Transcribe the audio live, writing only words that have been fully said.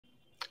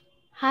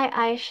Hi,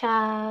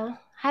 Aisha.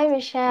 Hi,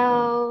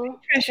 Michelle.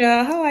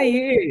 Trisha, how are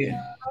you?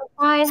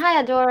 Fine.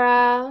 Hi,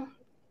 Adora.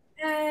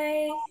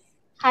 Hi.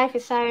 Hi,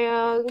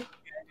 Fisayo.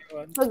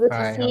 Everyone. So good to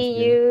Hi, how's it see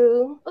going?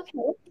 you. Okay.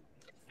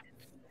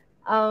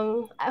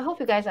 I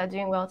hope you guys are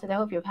doing well today. I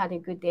hope you've had a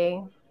good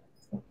day.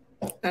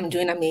 I'm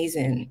doing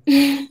amazing.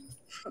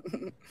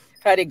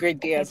 Had a great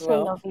day Okay, as it's so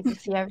well. lovely to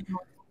see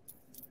everyone.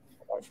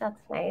 Yes, that's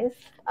nice.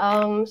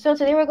 So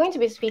today we're going to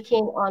be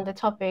speaking on the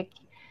topic,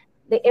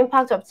 the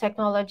impact of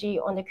technology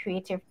on the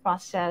creative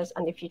process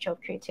and the future of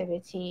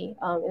creativity.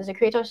 It's a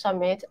Creator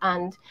Summit,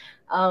 and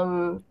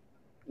um,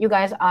 you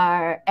guys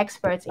are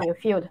experts in your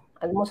field,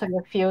 and most of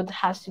your field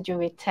has to do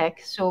with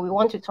tech. So we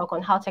want to talk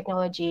on how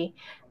technology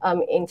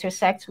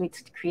intersects with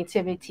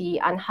creativity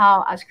and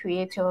how, as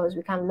creators,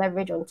 we can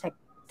leverage on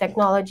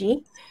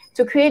technology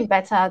to create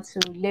better,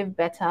 to live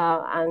better,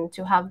 and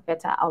to have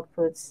better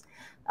outputs.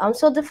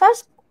 So the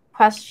first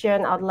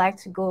question I'd like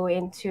to go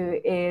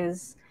into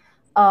is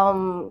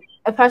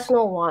a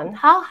personal one.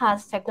 How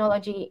has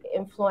technology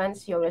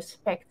influenced your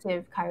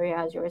respective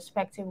careers, your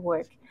respective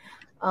work?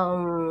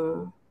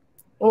 Um,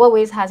 in what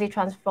ways has it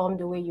transformed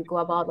the way you go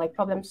about like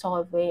problem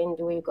solving,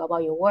 the way you go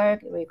about your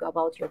work, the way you go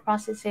about your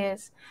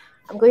processes?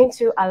 I'm going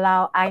to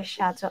allow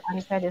Aisha to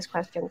answer this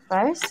question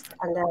first,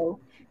 and then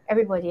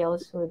everybody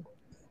else would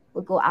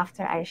go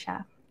after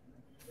Aisha.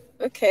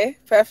 Okay,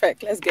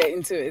 perfect. Let's get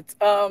into it.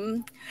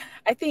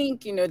 I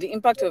think, the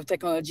impact of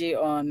technology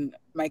on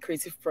my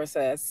creative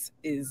process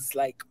is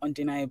like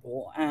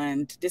undeniable.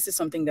 And this is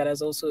something that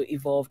has also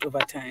evolved over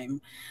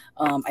time.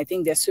 I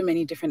think there's so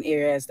many different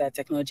areas that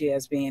technology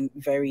has been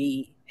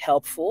very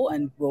helpful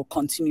and will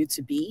continue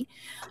to be.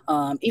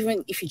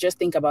 Even if you just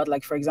think about,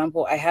 like, for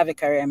example, I have a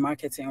career in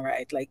marketing,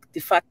 right? Like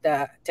the fact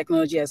that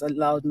technology has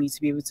allowed me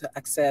to be able to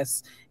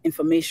access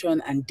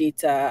information and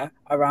data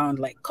around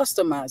like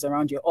customers,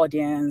 around your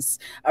audience,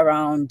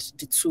 around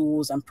the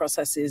tools and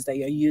processes that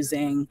you're using,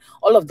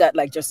 all of that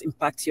like just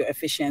impacts your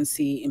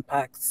efficiency,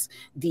 impacts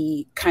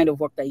the kind of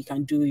work that you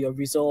can do, your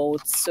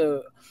results.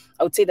 So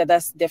I would say that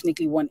that's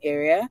definitely one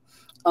area.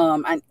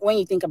 And when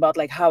you think about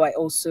like how I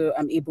also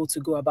am able to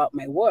go about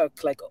my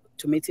work, like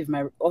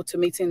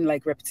automating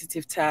like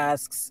repetitive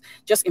tasks,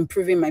 just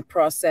improving my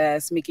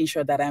process, making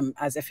sure that I'm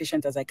as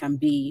efficient as I can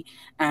be,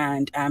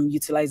 and I'm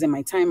utilizing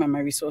my time and my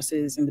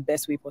resources in the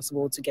best way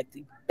possible to get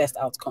the best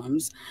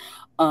outcomes.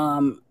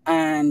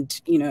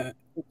 And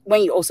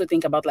when you also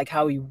think about like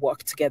how you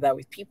work together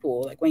with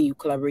people, like when you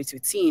collaborate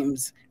with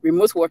teams,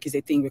 remote work is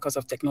a thing because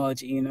of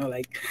technology,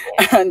 like,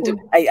 and Mm.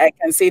 I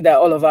can say that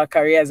all of our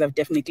careers have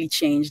definitely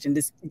changed in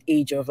this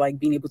age of like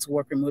being able to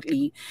work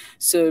remotely.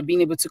 So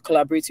being able to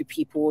collaborate with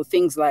people,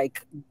 things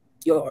like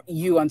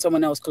you and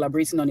someone else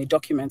collaborating on a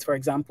document, for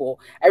example.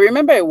 I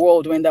remember a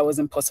world when that was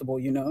impossible,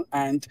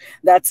 and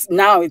that's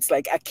now it's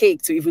like a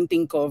cake to even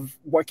think of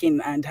working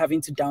and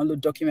having to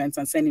download documents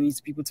and sending it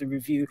to people to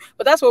review.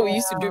 But that's what we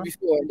used to do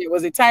before. There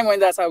was a time when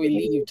that's how we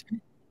lived.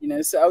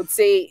 So I would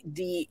say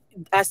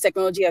as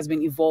technology has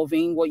been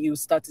evolving, what you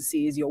start to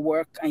see is your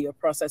work and your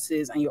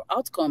processes and your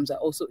outcomes are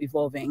also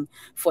evolving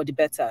for the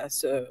better.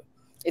 So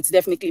it's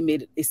definitely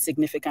made a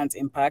significant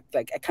impact.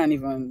 Like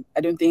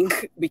I don't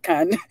think we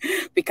can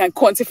we can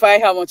quantify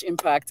how much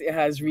impact it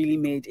has really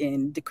made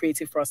in the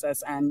creative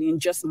process and in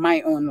just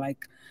my own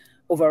like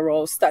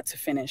overall start to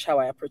finish how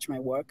I approach my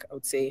work. I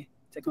would say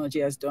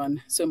technology has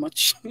done so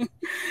much.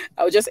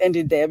 I'll just end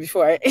it there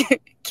before I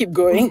keep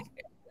going.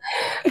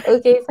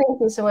 Okay,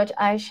 thank you so much,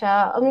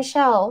 Aisha.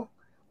 Michelle,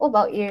 what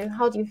about you?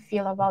 How do you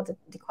feel about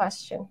the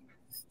question?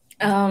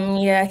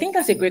 Yeah, I think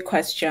that's a great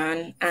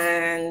question.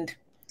 And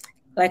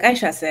like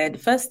Aisha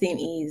said, first thing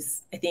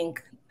is, I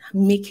think,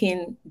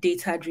 making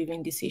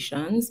data-driven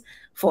decisions.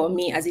 For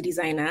me as a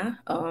designer,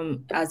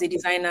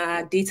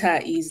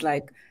 data is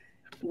like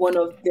one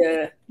of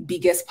the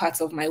biggest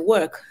parts of my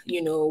work.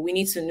 We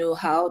need to know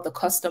how the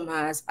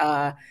customers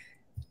are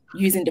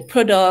using the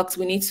products.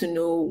 We need to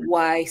know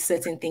why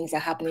certain things are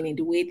happening in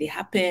the way they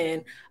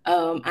happen.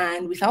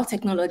 And without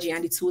technology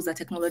and the tools that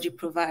technology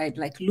provide,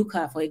 like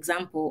Looker, for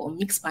example, or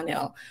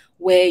Mixpanel,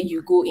 where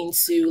you go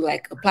into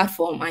like a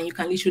platform and you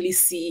can literally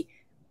see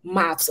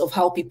maps of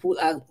how people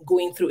are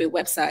going through a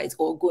website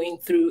or going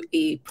through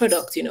a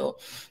product,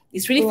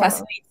 it's really Yeah.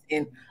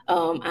 fascinating.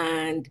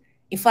 And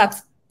in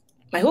fact,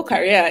 my whole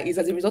career is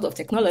as a result of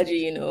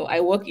technology.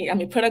 I'm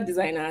a product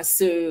designer,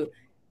 so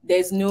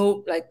there's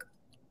no like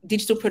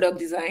digital product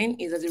design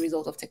is as a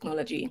result of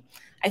technology.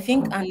 I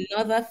think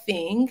another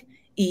thing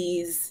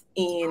is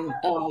in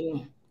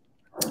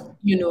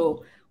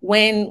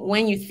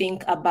when you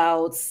think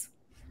about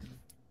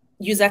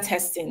user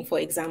testing, for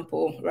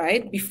example,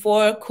 right?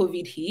 Before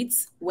COVID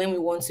hits, when we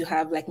want to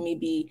have like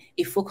maybe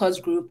a focus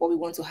group or we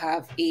want to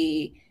have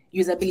a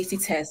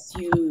usability test,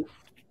 you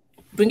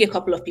bring a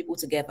couple of people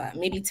together,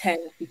 maybe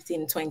 10,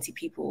 15, 20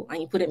 people, and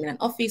you put them in an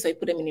office or you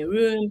put them in a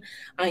room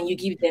and you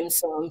give them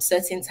some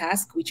certain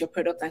task with your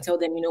product and tell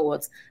them, you know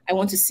what, I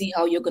want to see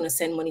how you're going to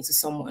send money to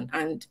someone,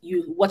 and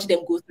you watch them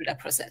go through that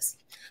process.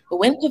 But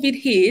when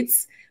COVID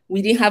hits,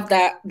 we didn't have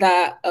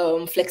that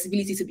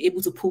flexibility to be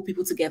able to pull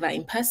people together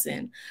in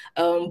person.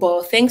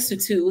 But thanks to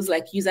tools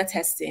like user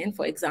testing,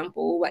 for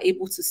example, we're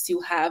able to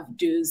still have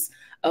those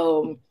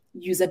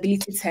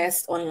usability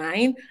tests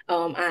online.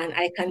 And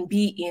I can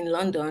be in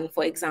London,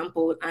 for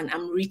example, and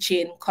I'm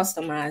reaching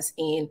customers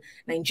in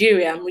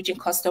Nigeria, I'm reaching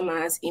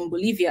customers in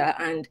Bolivia,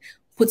 and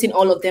putting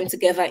all of them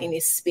together in a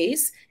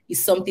space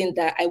is something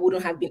that I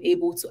wouldn't have been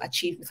able to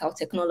achieve without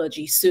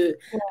technology. So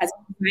as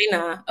a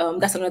designer,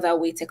 that's another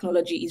way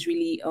technology is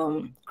really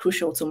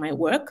crucial to my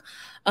work.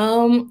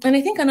 And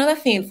I think another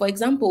thing, for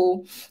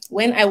example,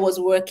 when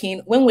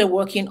we're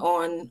working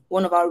on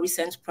one of our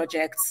recent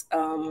projects,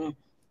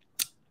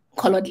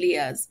 Colored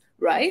Layers,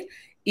 right?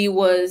 It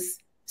was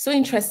so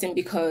interesting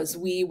because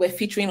we were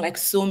featuring like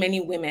so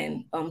many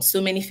women, so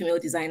many female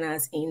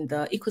designers in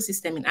the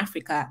ecosystem in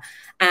Africa.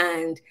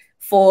 And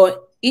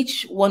for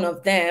each one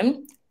of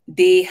them,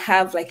 they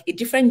have like a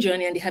different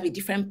journey and they have a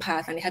different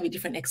path and they have a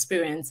different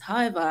experience.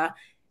 However,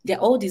 they're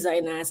all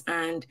designers,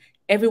 and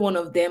every one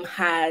of them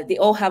they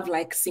all have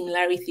like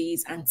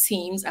similarities and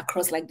themes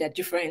across like their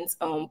different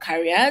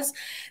careers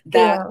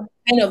that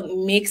kind of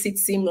makes it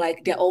seem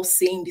like they're all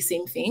saying the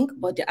same thing,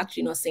 but they're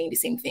actually not saying the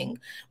same thing.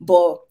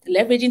 But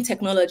leveraging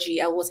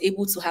technology, I was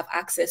able to have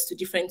access to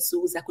different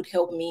tools that could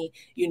help me,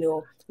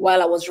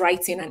 while I was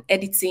writing and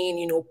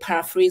editing,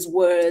 paraphrase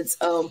words,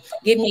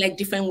 gave me like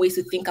different ways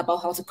to think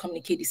about how to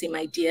communicate the same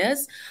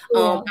ideas.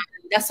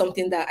 That's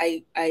something that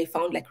I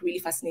found like really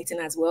fascinating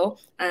as well.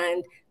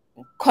 And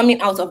coming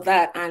out of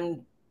that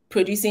and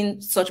producing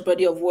such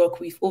body of work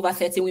with over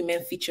 30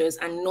 women features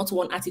and not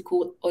one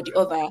article or the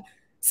other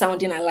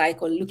sounding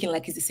alike or looking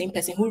like it's the same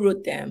person who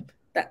wrote them,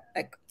 that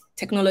like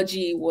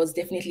technology was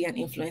definitely an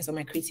influence on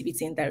my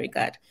creativity in that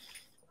regard.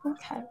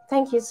 Okay,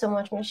 thank you so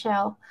much,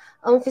 Michelle.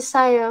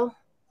 Fisayo.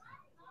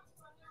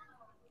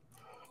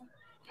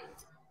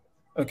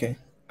 Okay.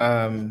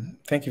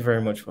 Thank you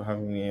very much for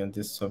having me on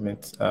this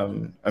summit.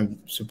 I'm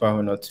super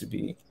honored to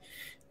be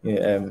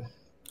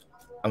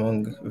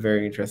among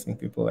very interesting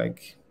people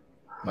like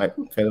my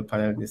fellow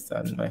panelists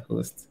and my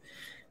host.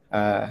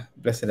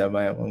 Blessed am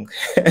I among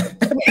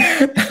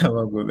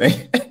among women.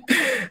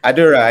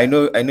 Adora, I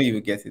know you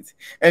will get it.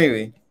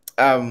 Anyway,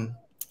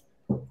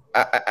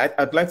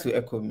 I'd like to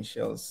echo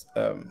Michelle's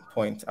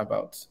point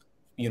about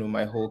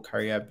my whole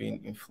career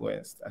being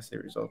influenced as a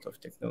result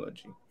of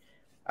technology.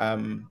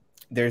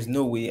 There's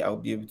no way I'll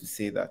be able to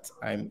say that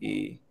I'm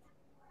a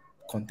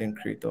content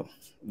creator.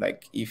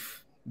 Like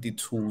if the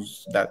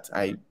tools that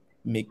I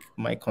make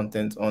my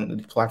content on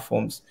the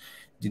platforms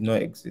did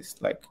not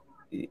exist. Like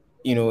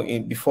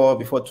before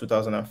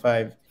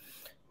 2005,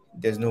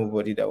 there's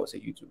nobody that was a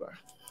YouTuber.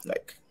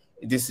 Like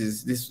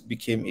this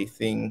became a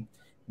thing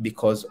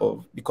because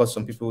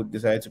some people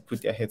decided to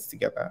put their heads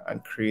together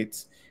and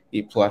create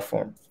a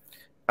platform.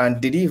 And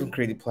they didn't even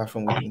create a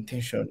platform with the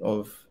intention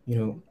of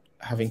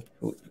having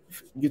people.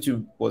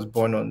 YouTube was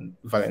born on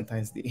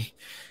Valentine's Day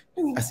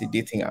as a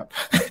dating app.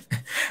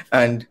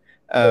 And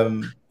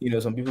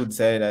some people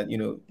decided that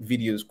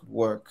videos could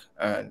work,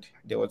 and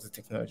there was the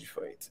technology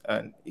for it,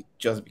 and it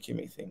just became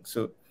a thing.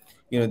 So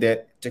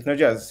the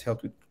technology has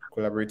helped with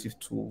collaborative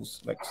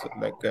tools, like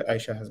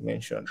Aisha has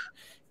mentioned.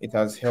 It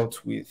has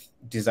helped with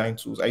design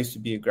tools. I used to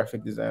be a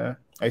graphic designer.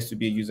 I used to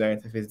be a user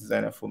interface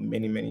designer for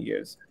many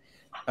years.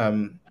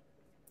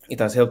 It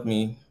has helped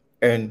me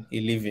earn a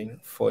living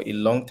for a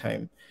long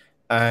time.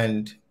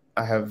 And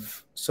I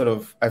have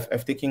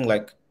I've taken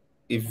like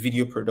a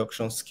video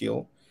production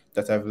skill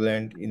that I've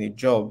learned in a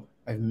job,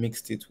 I've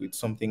mixed it with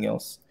something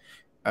else.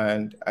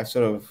 And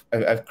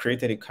I've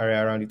created a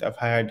career around it. I've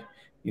hired,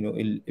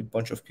 a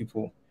bunch of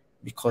people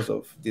because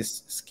of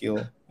this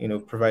skill,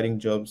 providing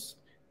jobs,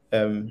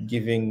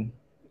 giving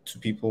to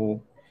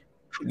people,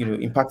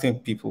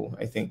 impacting people,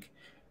 I think.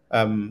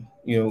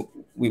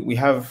 We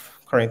have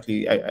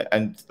currently,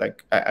 I'm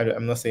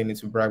not saying it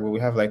to brag, but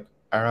we have like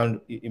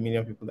around a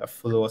million people that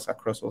follow us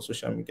across all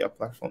social media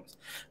platforms.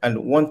 And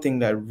one thing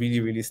that really,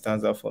 really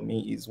stands out for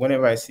me is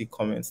whenever I see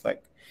comments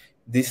like,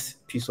 this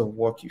piece of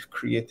work you've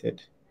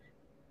created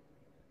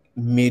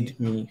made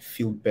me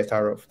feel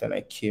better off than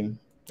I came,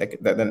 like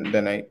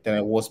than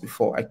I was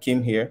before. I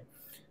came here.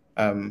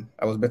 I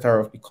was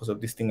better off because of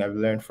this thing I've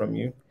learned from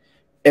you.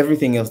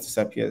 Everything else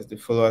disappears. The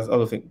followers,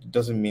 all of it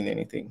doesn't mean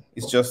anything.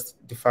 It's just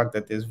the fact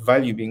that there's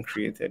value being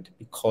created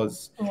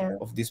because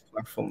of these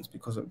platforms,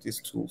 because of these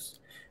tools.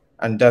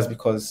 And that's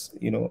because,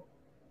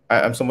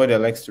 I'm somebody that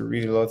likes to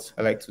read a lot.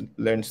 I like to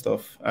learn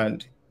stuff,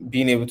 and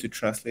being able to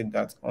translate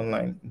that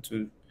online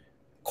into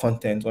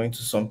content or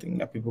into something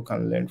that people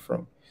can learn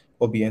from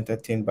or be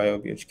entertained by or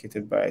be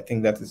educated by, I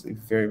think that is a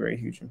very, very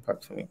huge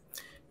impact for me.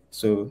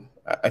 So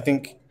I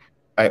think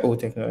I owe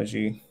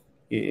technology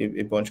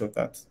a bunch of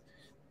that.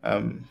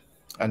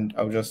 And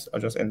I'll just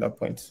end that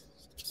point.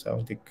 So I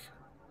won't take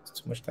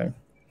too much time.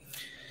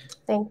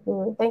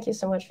 Thank you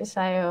so much,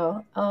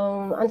 Fisayo.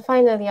 And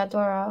finally,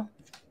 Adora.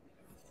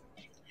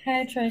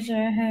 Hi,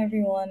 Treasure. Hi,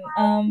 everyone.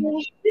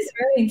 This is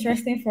very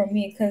interesting for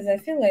me because I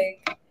feel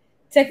like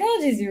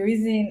technology is the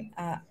reason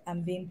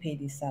I'm being paid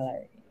this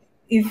salary.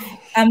 if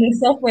I'm a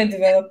software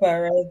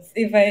developer,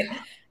 right?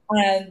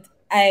 And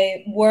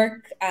I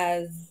work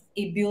as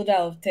a builder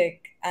of tech,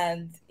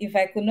 and if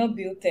I could not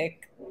build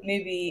tech,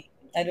 maybe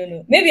I don't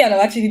know, maybe I'd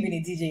have actually been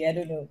a DJ. I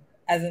don't know,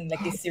 as in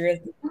like a serious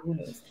DJ, who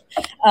knows?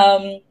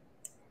 Um,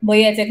 but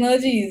yeah,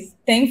 technology is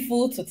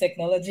thankful to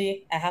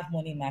technology. I have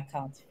money in my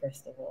account,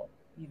 first of all.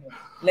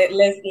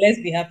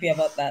 Let's be happy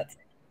about that.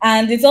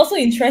 And it's also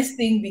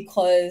interesting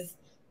because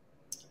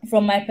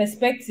from my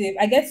perspective,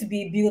 I get to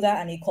be a builder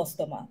and a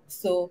customer.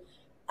 So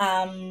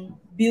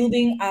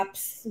building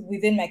apps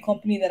within my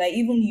company that I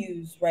even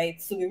use,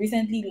 right? So we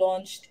recently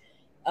launched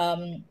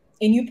a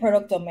new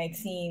product on my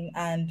team,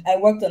 and I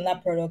worked on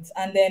that product.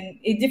 And then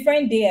a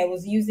different day I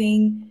was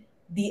using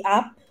the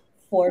app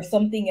for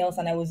something else,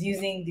 and I was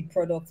using the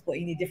product but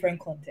in a different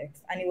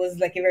context. And it was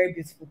like a very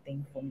beautiful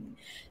thing for me.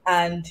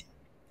 And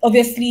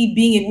obviously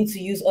being able to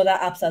use other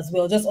apps as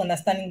well, just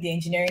understanding the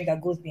engineering that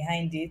goes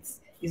behind it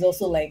is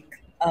also like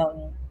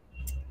a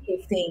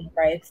thing,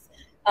 right?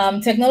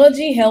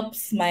 Technology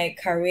helps my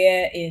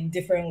career in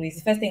different ways.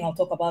 The first thing I'll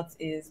talk about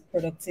is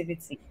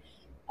productivity.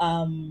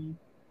 Um,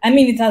 I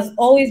mean, it has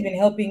always been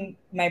helping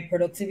my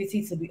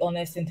productivity, to be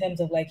honest, in terms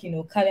of like,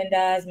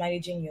 calendars,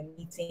 managing your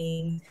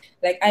meetings.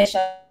 Like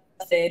Aisha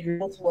said,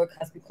 remote work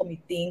has become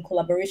a thing,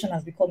 collaboration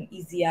has become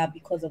easier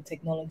because of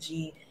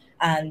technology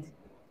and,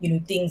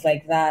 things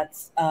like that.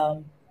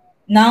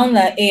 Now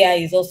that AI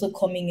is also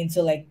coming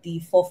into like the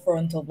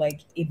forefront of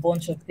like a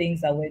bunch of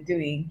things that we're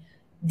doing,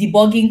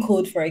 debugging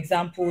code, for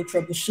example,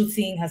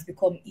 troubleshooting has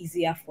become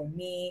easier for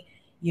me,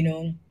 you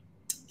know,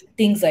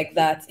 things like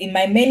that. In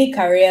my many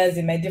careers,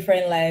 in my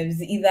different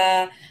lives,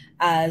 either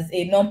as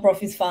a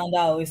non-profit founder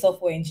or a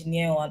software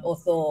engineer or an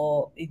author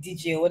or a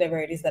DJ or whatever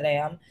it is that I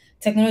am,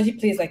 technology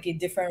plays like a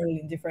different role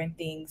in different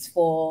things.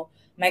 For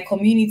my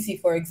community,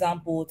 for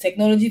example,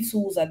 technology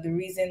tools are the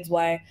reasons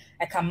why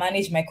I can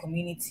manage my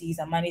communities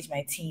and manage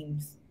my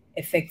teams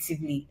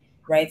effectively,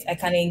 right? I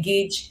can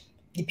engage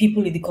the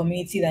people in the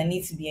community that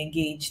need to be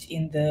engaged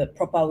in the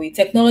proper way.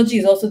 Technology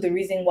is also the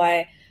reason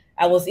why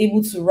I was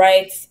able to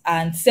write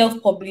and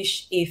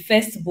self-publish a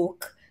first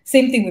book.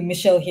 Same thing with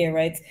Michelle here,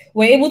 right?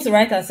 We're able to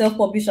write and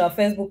self-publish our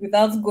first book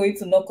without going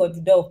to knock on the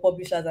door of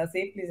publishers and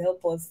say, please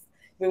help us.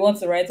 We want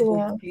to write a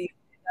Yeah. book, please.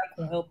 That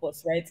can help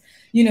us, right?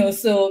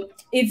 So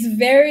it's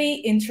very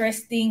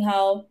interesting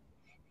how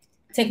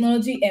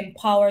technology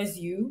empowers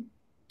you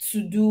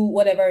to do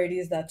whatever it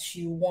is that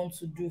you want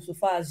to do so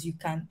far as you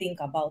can think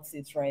about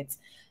it, right?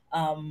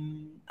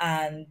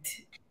 And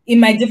in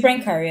my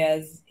different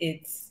careers,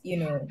 it's,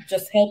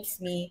 just helps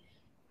me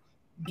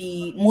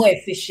be more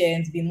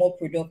efficient, be more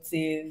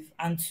productive,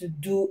 and to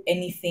do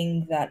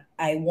anything that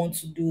I want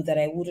to do that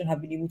I wouldn't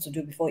have been able to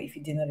do before if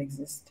it did not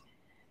exist.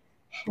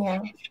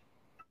 Yeah.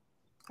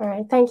 All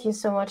right. Thank you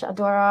so much,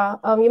 Adora.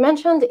 You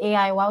mentioned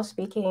AI while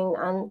speaking,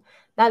 and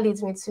that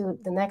leads me to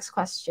the next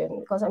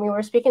question, because I mean,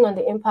 we're speaking on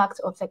the impact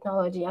of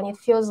technology, and it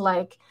feels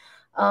like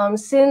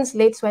since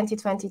late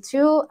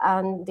 2022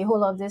 and the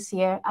whole of this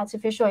year,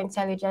 artificial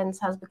intelligence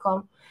has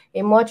become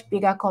a much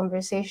bigger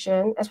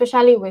conversation,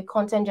 especially with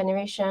content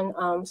generation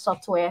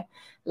software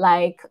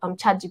like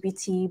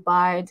ChatGPT,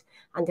 Bard,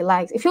 and the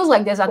likes. It feels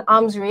like there's an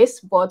arms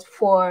race, but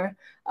for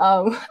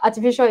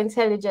artificial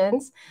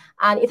intelligence,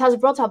 and it has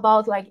brought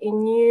about like a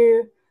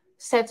new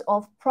set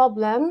of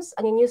problems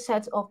and a new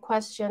set of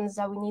questions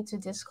that we need to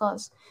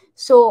discuss.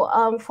 So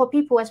for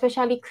people,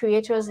 especially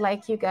creators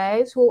like you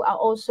guys who are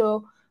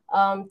also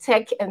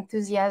tech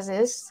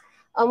enthusiasts,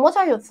 what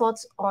are your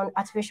thoughts on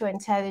artificial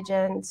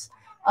intelligence?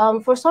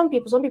 For some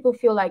people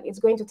feel like it's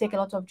going to take a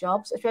lot of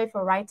jobs, especially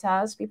for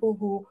writers, people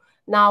who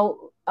now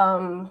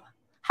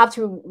have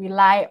to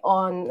rely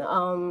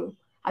on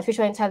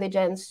artificial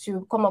intelligence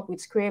to come up with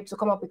scripts, to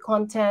come up with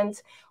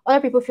content. Other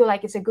people feel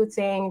like it's a good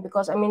thing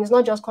because, I mean, it's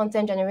not just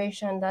content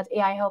generation that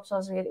AI helps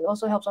us with, it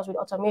also helps us with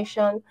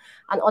automation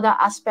and other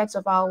aspects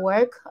of our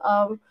work.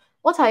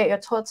 What are your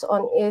thoughts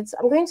on it?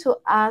 I'm going to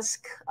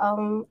ask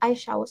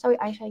Aisha. We'll start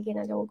with Aisha again,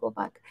 and then we'll go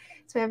back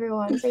to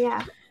everyone. So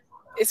yeah.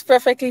 It's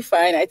perfectly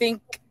fine. I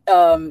think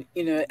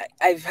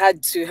I've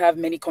had to have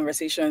many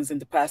conversations in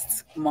the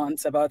past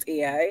months about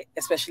AI,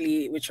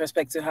 especially with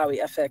respect to how it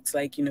affects,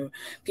 like,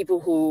 people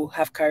who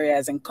have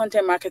careers in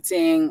content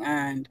marketing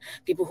and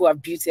people who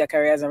have built their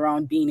careers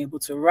around being able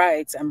to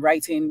write, and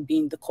writing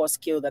being the core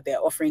skill that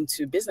they're offering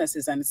to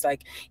businesses. And it's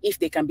like, if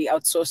they can be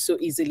outsourced so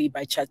easily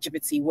by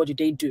ChatGPT, what do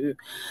they do?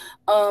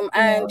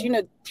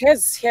 And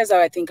here's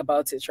how I think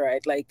about it,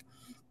 right? Like,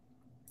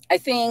 I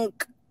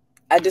think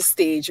at this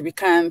stage, we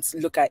can't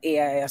look at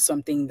AI as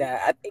something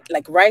that,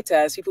 like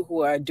writers, people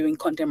who are doing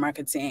content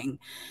marketing,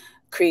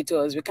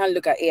 creators, we can't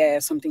look at AI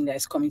as something that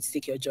is coming to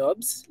take your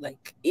jobs.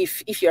 Like,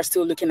 if you're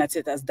still looking at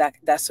it as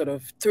that sort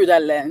of through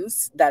that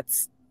lens,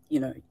 that's,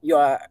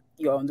 you're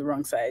you're on the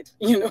wrong side.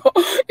 You're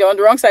on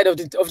the wrong side of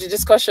the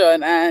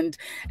discussion. And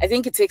I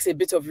think it takes a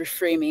bit of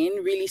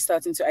reframing, really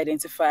starting to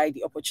identify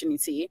the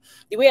opportunity.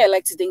 The way I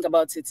like to think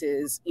about it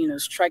is,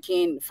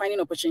 finding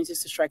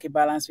opportunities to strike a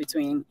balance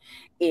between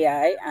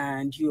AI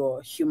and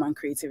your human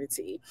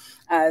creativity.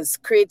 As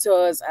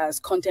creators, as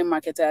content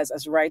marketers,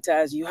 as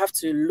writers, you have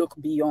to look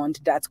beyond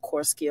that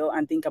core skill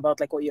and think about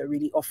like what you're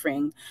really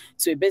offering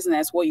to a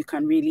business, what you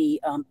can really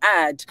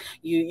add.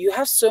 You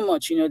have so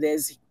much,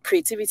 there's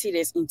creativity,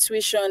 there's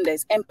intuition,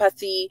 there's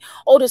empathy.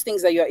 All those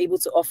things that you're able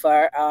to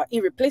offer are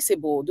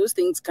irreplaceable. Those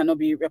things cannot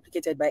be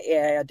replicated by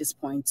AI at this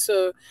point.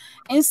 So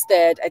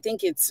instead, I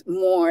think it's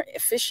more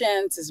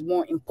efficient, it's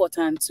more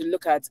important to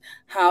look at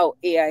how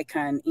AI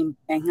can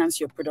enhance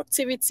your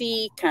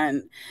productivity,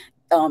 can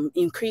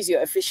increase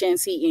your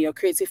efficiency in your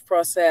creative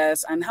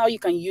process, and how you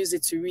can use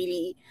it to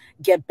really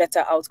get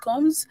better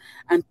outcomes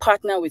and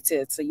partner with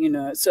it.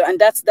 So and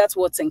that's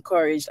what's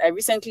encouraged. I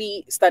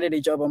recently started a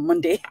job on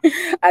Monday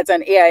at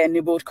an AI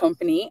enabled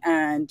company,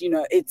 and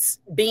it's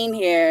being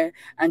here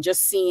and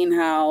just seeing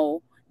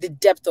how the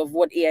depth of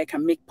what AI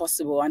can make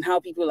possible and how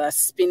people are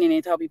spinning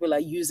it, how people are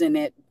using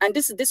it. And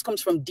this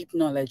comes from deep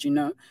knowledge,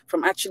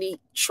 from actually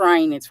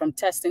trying it, from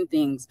testing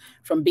things,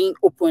 from being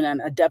open and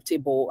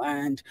adaptable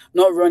and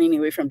not running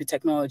away from the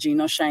technology,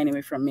 not shying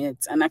away from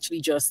it, and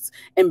actually just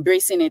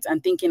embracing it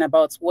and thinking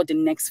about what the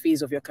next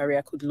phase of your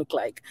career could look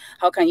like.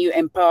 How can you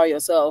empower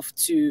yourself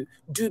to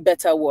do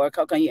better work?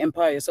 How can you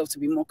empower yourself to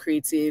be more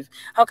creative?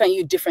 How can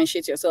you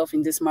differentiate yourself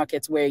in this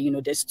market where,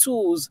 there's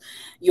tools?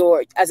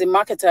 As a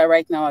marketer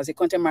right now, as a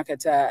content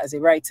marketer, as a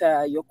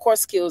writer, your core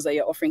skills that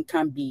you're offering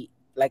can't be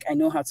like, I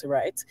know how to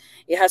write.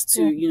 It has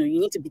to, you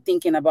need to be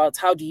thinking about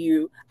how do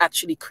you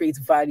actually create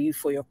value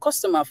for your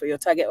customer, for your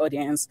target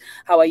audience?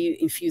 How are you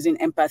infusing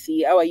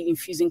empathy? How are you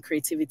infusing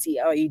creativity?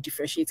 How are you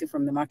differentiating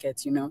from the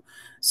market,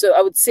 So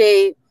I would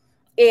say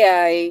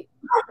AI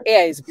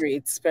is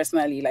great,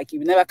 personally. Like, you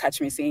would never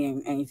catch me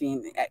saying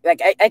anything.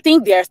 Like, I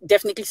think there are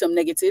definitely some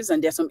negatives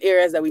and there's some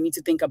areas that we need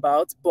to think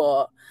about,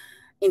 but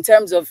in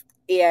terms of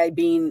AI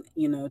being,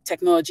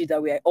 technology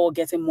that we are all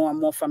getting more and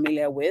more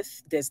familiar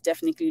with, there's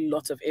definitely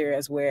lots of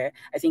areas where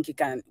I think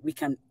we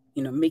can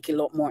make a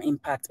lot more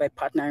impact by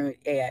partnering with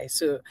AI.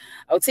 So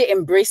I would say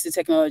embrace the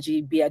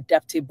technology, be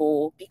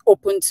adaptable, be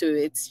open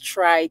to it,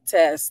 try,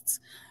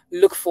 test,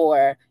 look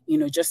for,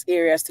 just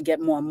areas to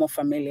get more and more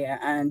familiar.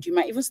 And you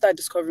might even start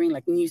discovering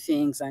like new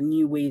things and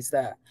new ways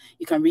that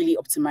you can really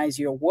optimize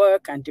your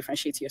work and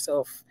differentiate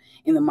yourself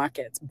in the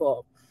market.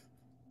 But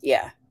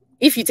yeah,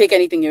 if you take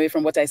anything away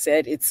from what I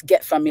said, it's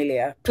get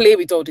familiar, play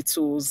with all the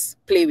tools,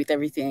 play with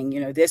everything.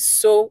 There's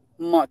so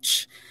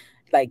much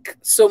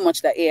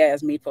that AI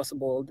has made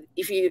possible.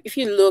 If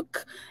you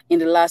look in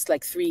the last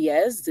 3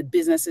 years, the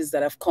businesses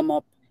that have come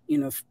up,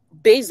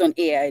 based on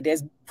AI,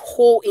 there's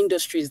whole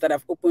industries that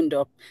have opened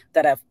up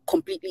that have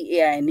completely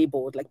AI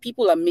enabled. Like,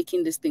 people are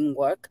making this thing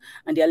work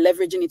and they're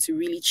leveraging it to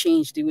really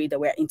change the way that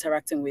we're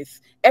interacting with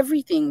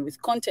everything,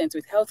 with content,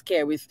 with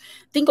healthcare,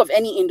 think of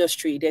any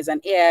industry. There's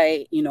an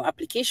AI,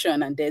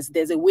 application, and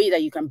there's a way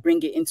that you can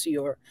bring it into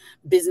your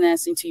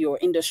business, into your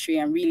industry,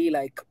 and really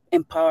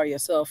empower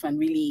yourself and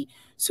really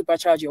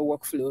supercharge your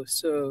workflow.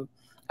 So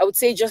I would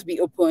say just be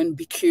open,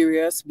 be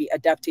curious, be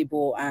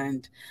adaptable.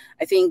 And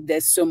I think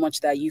there's so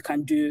much that you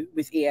can do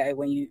with AI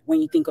when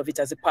you think of it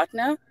as a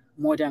partner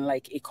more than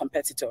like a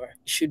competitor.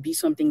 It should be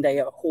something that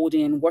you're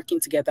holding, working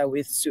together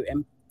with to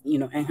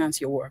enhance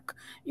your work,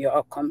 your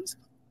outcomes.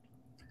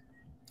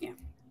 Yeah.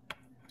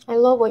 I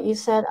love what you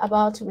said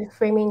about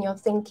reframing your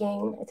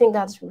thinking. I think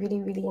that's really,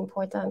 really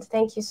important.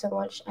 Thank you so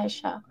much,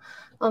 Aisha.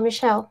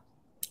 Michelle.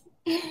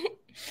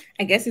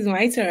 I guess it's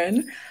my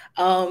turn.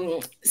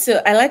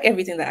 So I like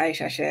everything that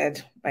Aisha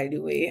shared, by the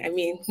way. I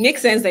mean,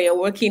 makes sense that you're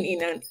working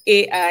in an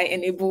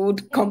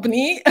AI-enabled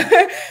company.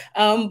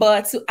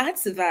 But to add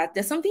to that,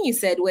 there's something you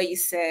said where you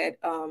said,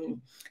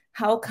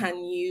 how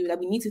can we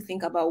need to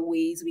think about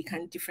ways we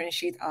can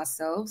differentiate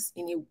ourselves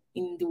in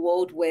the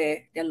world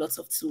where there are lots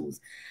of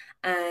tools.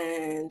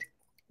 And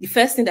the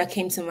first thing that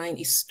came to mind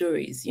is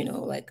stories.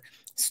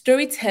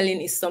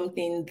 Storytelling is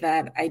something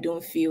that I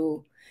don't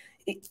feel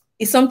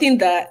it's something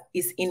that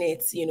is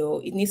innate.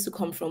 It needs to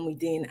come from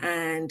within.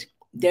 And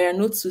there are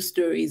no two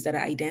stories that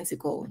are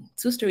identical.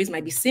 Two stories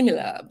might be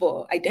similar,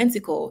 but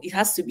identical. It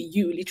has to be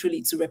you,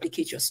 literally, to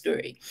replicate your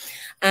story.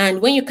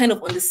 And when you kind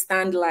of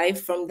understand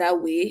life from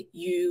that way,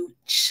 you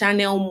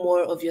channel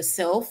more of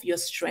yourself, your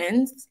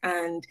strengths,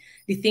 and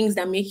the things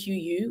that make you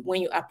you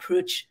when you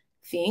approach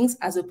things,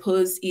 as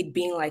opposed it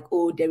being like,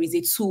 oh, there is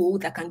a tool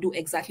that can do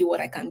exactly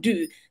what I can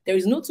do. There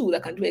is no tool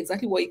that can do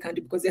exactly what you can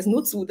do, because there's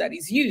no tool that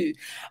is you.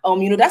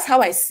 That's how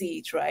I see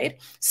it,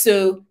 right?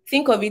 So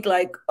think of it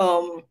like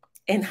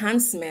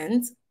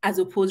enhancement as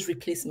opposed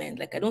replacement.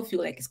 Like, I don't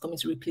feel like it's coming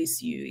to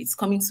replace you. It's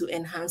coming to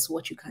enhance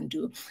what you can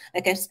do.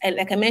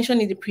 Like I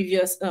mentioned in the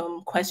previous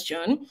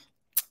question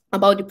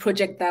about the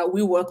project that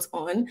we worked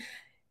on,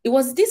 it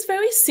was this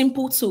very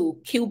simple tool,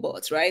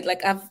 Killbot, right?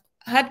 Like, I've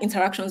had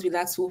interactions with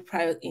that tool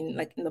prior in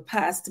the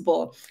past,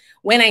 but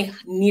when I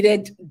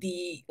needed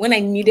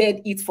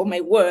it for my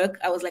work,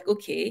 I was like,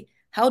 okay,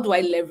 how do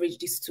I leverage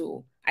this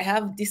tool? I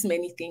have this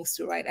many things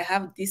to write. I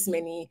have this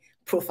many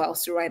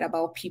profiles to write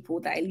about people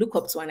that I look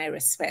up to and I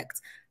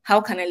respect.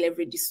 How can I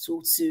leverage this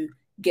tool to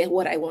get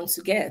what I want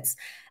to get?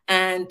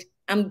 And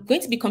I'm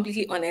going to be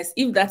completely honest,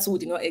 if that tool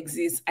did not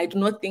exist, I do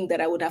not think that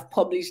I would have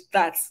published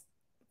that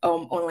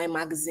online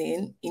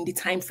magazine in the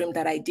time frame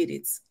that I did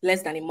it,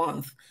 less than a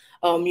month.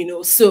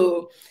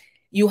 So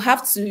you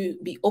have to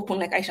be open,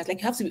 like Aisha, like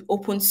you have to be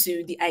open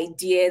to the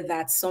idea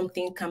that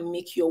something can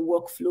make your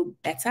workflow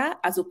better,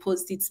 as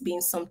opposed to it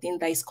being something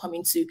that is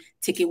coming to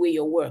take away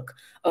your work.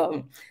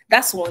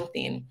 That's one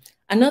thing.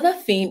 Another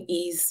thing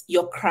is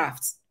your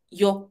craft.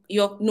 No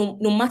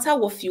matter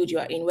what field you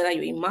are in, whether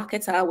you're a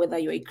marketer, whether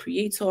you're a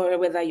creator,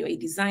 whether you're a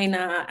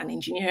designer, an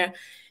engineer,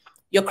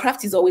 your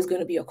craft is always going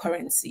to be your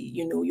currency.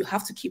 You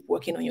have to keep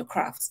working on your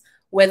craft,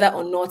 whether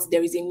or not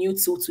there is a new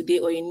tool today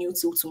or a new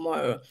tool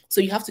tomorrow. So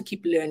you have to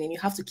keep learning. You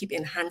have to keep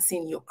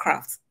enhancing your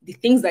craft. The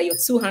things that your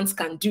two hands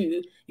can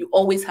do, you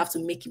always have to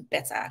make it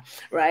better,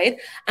 right?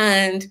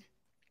 And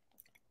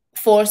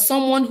for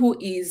someone who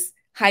is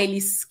highly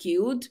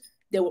skilled,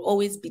 there will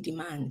always be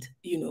demand,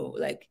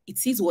 like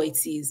it is what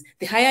it is.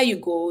 The higher you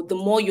go, the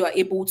more you are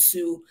able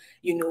to,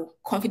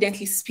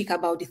 confidently speak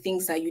about the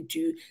things that you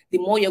do, the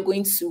more you're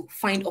going to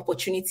find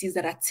opportunities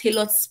that are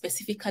tailored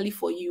specifically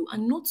for you.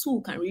 And no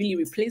tool can really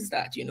replace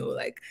that,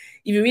 like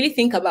if you really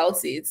think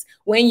about it,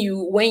 when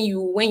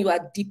you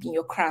are deep in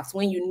your craft,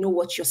 when you know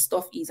what your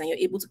stuff is and you're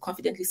able to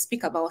confidently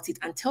speak about it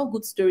and tell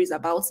good stories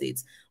about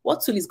it,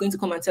 what tool is going to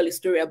come and tell a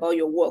story about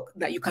your work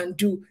that you can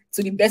do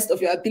to the best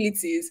of your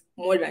abilities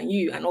more than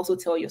you, and also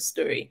tell your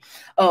story?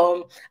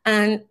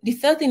 And the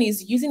third thing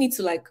is using it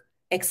to like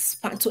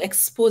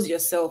expose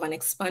yourself and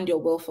expand your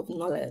wealth of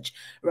knowledge,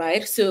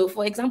 right? So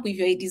for example, if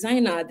you're a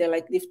designer,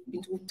 they've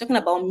been talking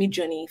about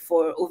Midjourney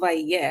for over a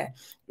year,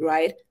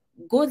 right?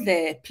 Go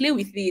there, play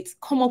with it,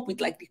 come up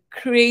with like the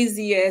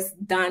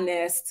craziest,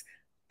 darnest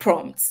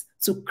prompts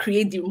to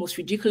create the most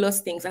ridiculous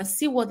things and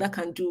see what that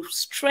can do.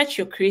 Stretch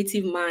your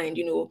creative mind,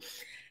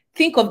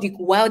 think of the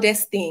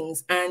wildest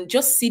things and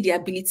just see the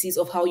abilities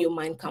of how your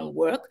mind can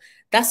work.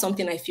 That's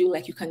something I feel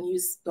like you can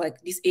use like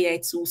these AI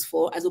tools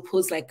for, as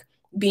opposed like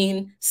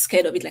being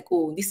scared of it, like,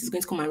 oh, this is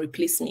going to come and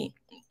replace me.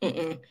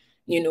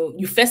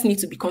 You first need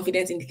to be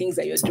confident in the things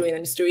that you're doing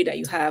and the story that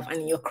you have and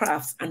in your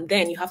crafts. And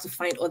then you have to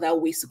find other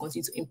ways to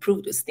continue to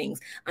improve those things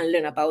and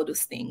learn about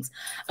those things.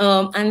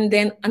 And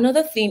then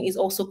another thing is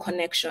also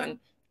connection,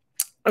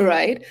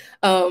 right?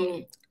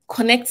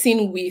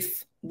 Connecting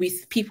with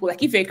people.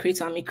 Like if you're a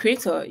creator, I'm a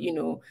creator,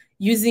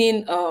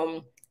 using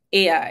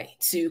AI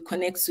to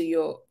connect to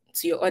your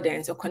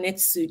audience or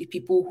connect to the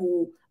people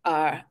who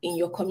are in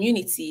your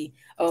community.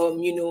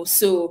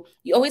 So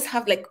you always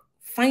have like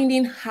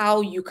finding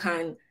how you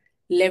can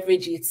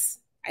leverage it,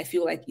 I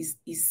feel like is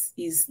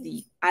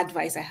the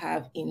advice I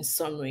have in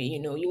summary.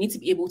 You need to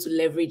be able to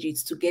leverage it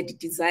to get the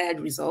desired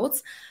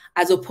results,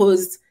 as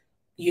opposed,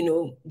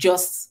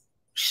 just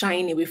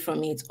shying away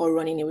from it or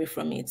running away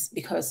from it.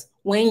 Because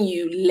when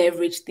you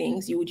leverage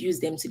things, you would use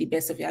them to the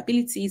best of your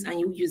abilities and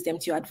you would use them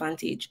to your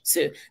advantage.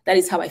 So that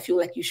is how I feel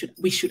like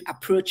we should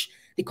approach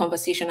the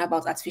conversation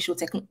about artificial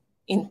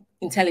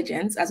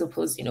intelligence, as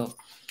opposed,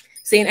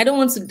 saying, I don't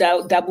want to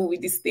dabble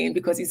with this thing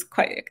because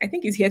I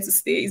think it's here to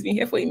stay. It's been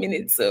here for a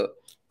minute. So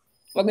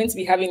we're going to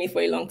be having it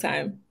for a long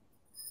time.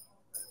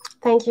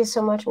 Thank you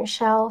so much,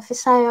 Michelle.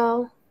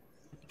 Fisayo?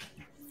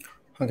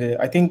 Okay,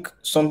 I think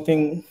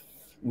something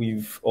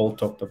we've all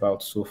talked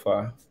about so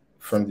far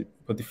from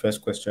both the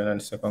first question and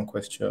the second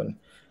question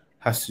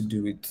has to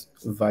do with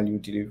value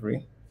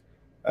delivery.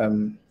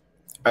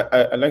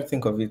 I like to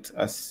think of it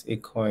as a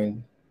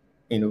coin,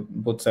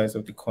 both sides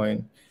of the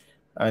coin.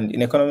 And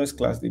in economics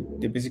class, they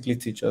basically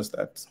teach us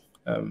that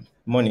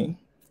money,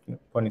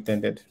 pun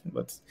intended,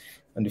 but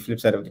on the flip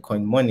side of the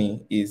coin,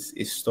 money is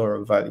a store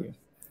of value.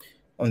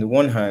 On the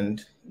one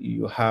hand,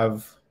 you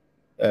have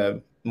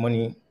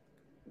money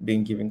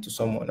being given to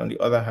someone. On the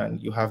other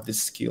hand, you have the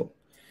skill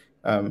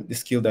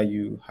that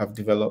you have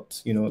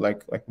developed,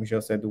 like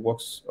Michelle said, the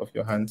works of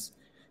your hands.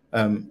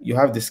 You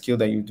have the skill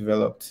that you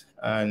developed,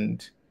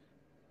 and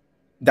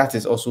that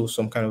is also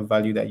some kind of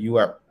value that you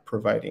are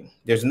providing.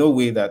 There's no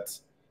way that,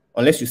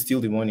 unless you steal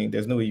the money,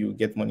 there's no way you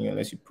get money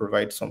unless you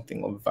provide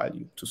something of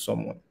value to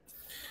someone.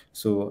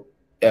 So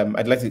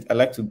I'd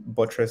like to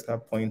buttress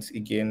that point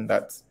again,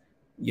 that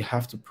you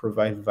have to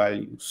provide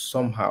value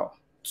somehow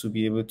to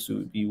be able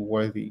to be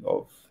worthy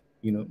of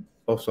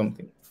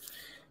something.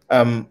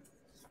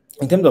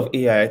 In terms of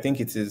AI, I think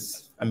it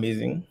is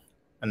amazing,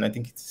 and I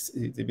think it's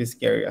a bit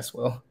scary as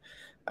well.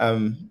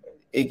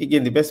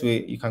 Again, the best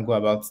way you can go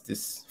about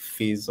this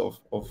phase of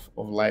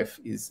life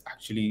is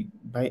actually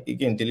by,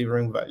 again,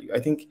 delivering value. I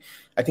think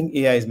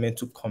AI is meant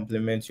to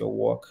complement your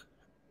work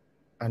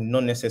and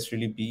not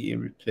necessarily be a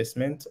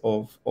replacement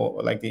of,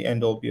 or like the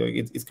end all be all.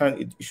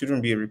 It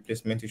shouldn't be a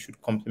replacement. It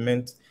should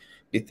complement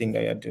the thing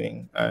that you're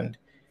doing. And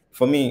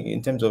for me,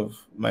 in terms of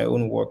my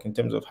own work, in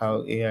terms of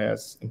how AI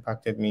has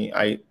impacted me,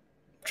 I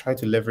try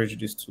to leverage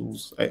these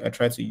tools. I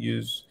try to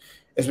use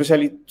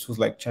especially tools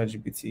like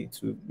ChatGPT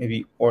to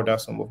maybe order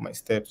some of my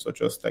steps or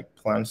just like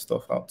plan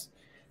stuff out.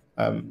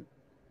 Um,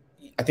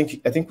 I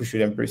think we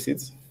should embrace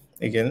it.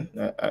 Again,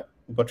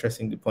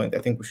 buttressing the point, I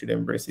think we should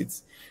embrace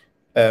it.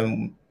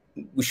 Um,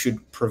 we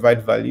should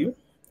provide value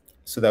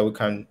so that we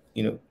can,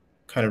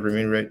 kind of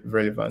remain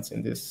relevant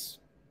in this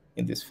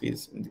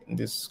phase, in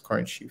this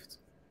current shift.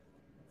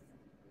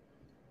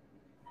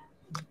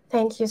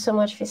 Thank you so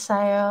much,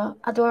 Fisayo.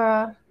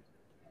 Adora.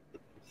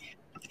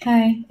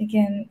 Hi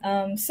again.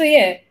 So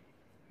yeah,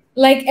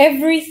 like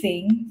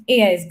everything,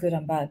 AI is good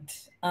and bad.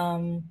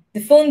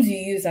 The phones you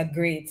use are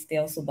great,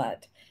 they're also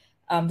bad.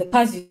 The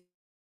cars you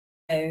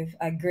drive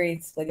are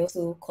great, but they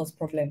also cause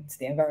problems to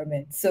the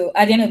environment. So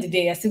at the end of the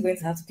day, you're still going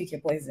to have to pick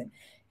your poison.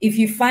 If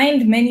you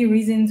find many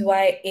reasons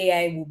why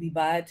AI will be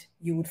bad,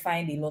 you would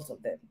find a lot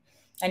of them.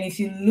 And if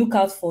you look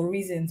out for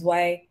reasons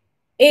why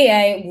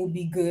AI will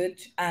be good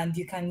and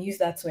you can use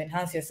that to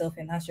enhance yourself,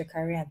 enhance your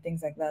career, and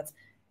things like that,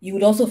 you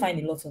would also find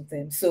a lot of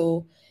them.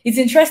 So it's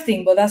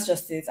interesting, but that's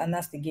just it, and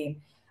that's the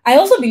game. I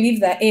also believe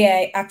that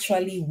AI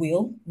actually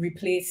will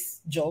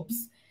replace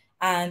jobs.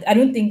 And I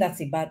don't think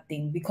that's a bad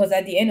thing because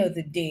at the end of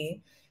the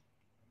day,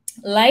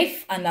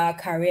 life and our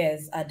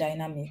careers are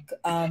dynamic.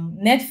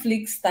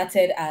 Netflix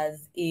started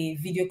as a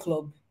video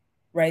club,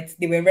 right?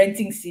 They were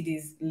renting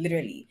CDs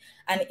literally,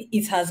 and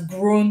it has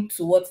grown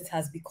to what it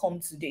has become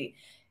today.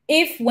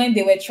 If when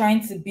they were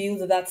trying to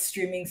build that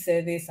streaming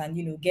service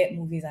and get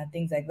movies and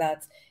things like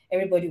that,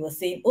 everybody was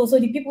saying, "Oh, so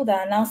the people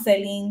that are now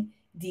selling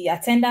the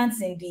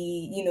attendants in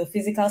the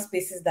physical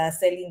spaces that are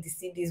selling the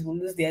CDs will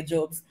lose their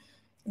jobs."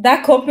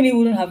 That company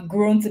wouldn't have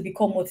grown to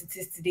become what it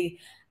is today.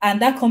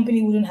 And that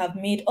company wouldn't have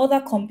made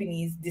other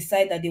companies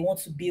decide that they want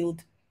to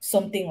build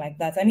something like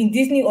that. I mean,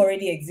 Disney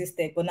already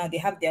existed, but now they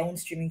have their own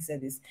streaming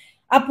service.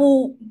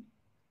 Apple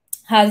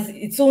has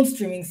its own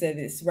streaming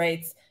service,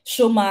 right?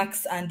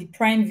 Showmax and the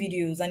Prime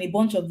Videos and a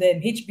bunch of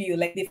them, HBO,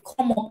 like they've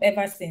come up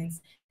ever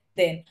since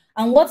then.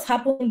 And what's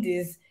happened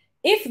is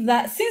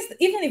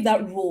even if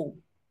that role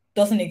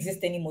doesn't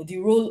exist anymore, the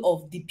role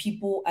of the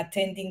people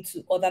attending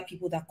to other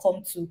people that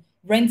come to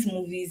rent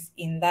movies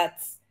in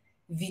that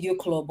video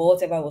club or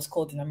whatever it was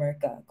called in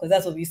America, because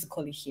that's what we used to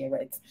call it here,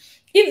 right?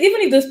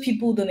 Even if those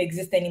people don't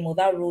exist anymore,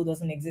 that role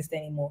doesn't exist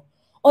anymore,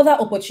 other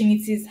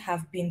opportunities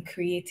have been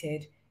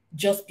created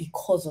just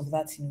because of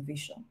that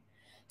innovation.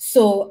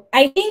 So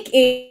I think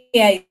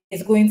AI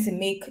is going to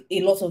make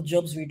a lot of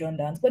jobs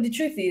redundant, but the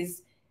truth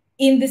is,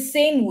 in the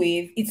same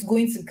wave, it's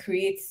going to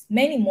create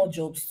many more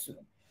jobs too.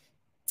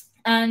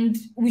 And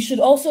we should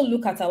also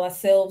look at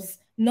ourselves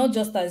not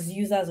just as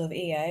users of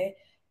AI,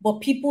 but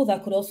people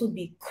that could also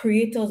be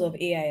creators of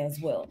AI as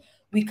well.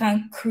 We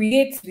can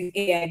create with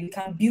AI, we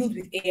can build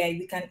with AI,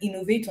 we can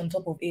innovate on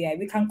top of AI,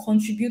 we can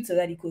contribute to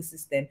that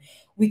ecosystem.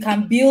 We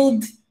can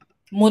build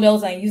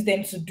models and use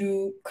them to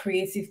do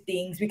creative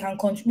things. We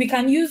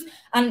can use,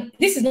 and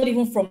this is not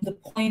even from the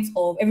point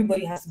of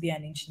everybody has to be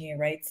an engineer,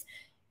 right?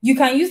 You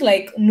can use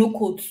like no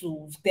code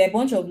tools. There are a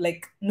bunch of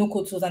like no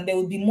code tools, and there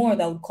will be more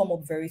that will come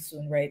up very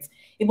soon, right?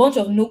 A bunch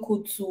of no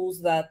code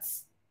tools that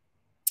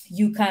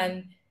you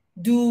can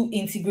do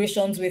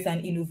integrations with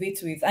and innovate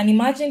with. And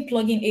imagine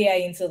plugging AI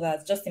into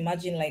that. Just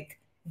imagine like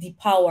the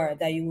power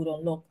that you would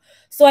unlock.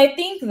 So I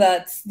think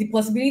that the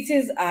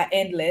possibilities are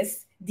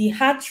endless. The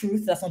hard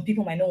truth that some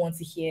people might not want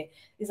to hear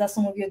is that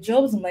some of your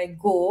jobs might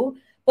go.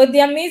 But the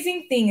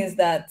amazing thing is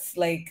that,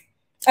 like,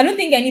 I don't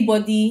think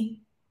anybody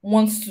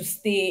wants to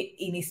stay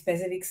in a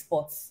specific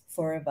spot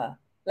forever.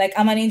 Like,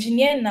 I'm an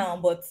engineer now,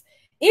 but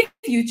if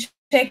you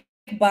check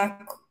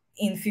back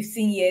in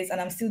 15 years and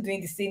I'm still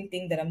doing the same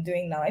thing that I'm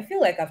doing now, I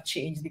feel like I've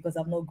changed because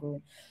I've not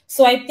grown.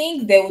 So I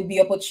think there would be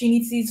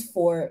opportunities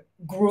for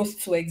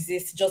growth to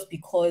exist just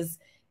because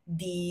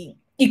the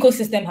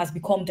ecosystem has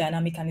become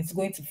dynamic and it's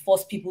going to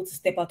force people to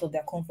step out of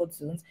their comfort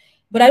zones.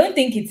 But I don't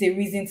think it's a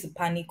reason to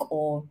panic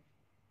or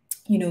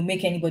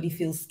make anybody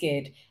feel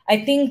scared.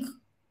 I think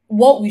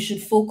what we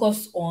should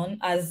focus on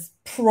as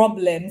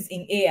problems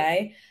in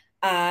AI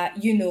are,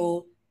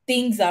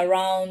 things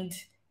around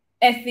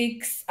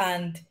ethics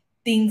and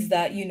things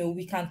that,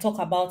 we can talk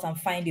about and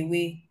find a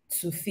way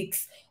to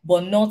fix,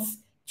 but not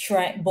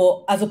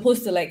but as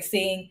opposed to like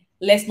saying,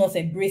 let's not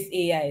embrace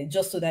AI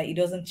just so that it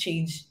doesn't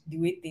change the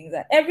way things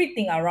are.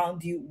 Everything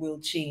around you will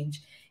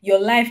change. Your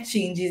life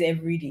changes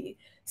every day.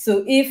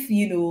 So if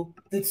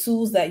the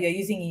tools that you're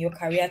using in your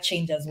career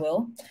change as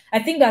well, I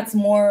think that's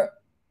more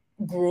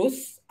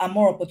growth and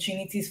more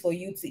opportunities for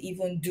you to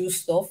even do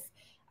stuff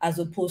as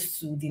opposed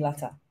to the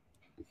latter.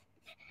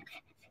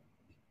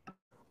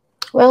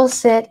 Well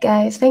said,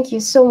 guys. Thank you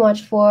so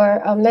much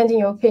for lending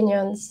your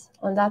opinions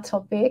on that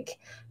topic.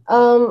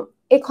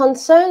 A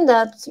concern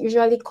that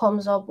usually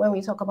comes up when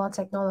we talk about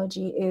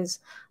technology is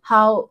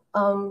how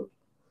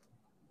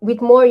with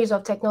more use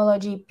of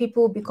technology,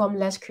 people become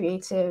less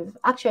creative.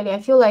 Actually, I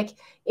feel like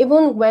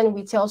even when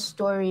we tell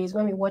stories,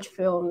 when we watch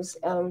films,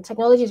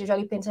 technology is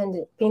usually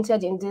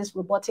painted in this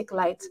robotic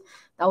light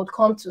that would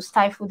come to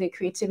stifle the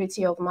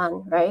creativity of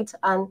man, right?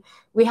 And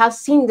we have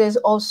seen this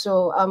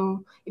also.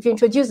 If you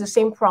introduce the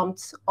same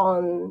prompt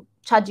on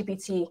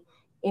ChatGPT,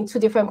 in two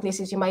different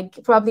places, you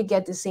might probably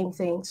get the same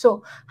thing.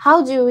 So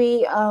how do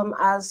we,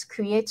 as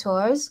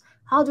creators,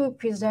 how do we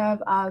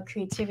preserve our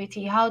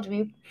creativity? How do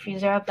we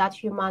preserve that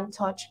human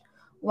touch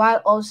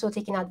while also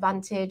taking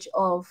advantage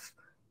of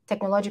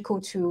technological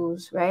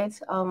tools, right?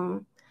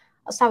 I'll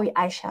start with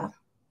Aisha.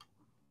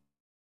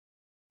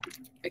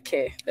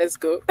 Okay, let's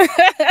go.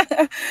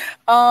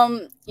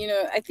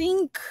 I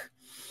think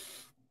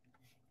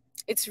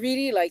it's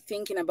really like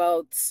thinking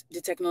about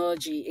the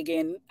technology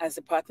again as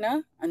a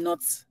partner and not,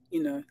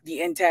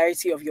 the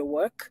entirety of your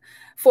work.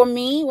 For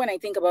me, when I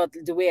think about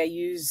the way I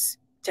use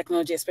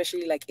technology,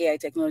 especially like AI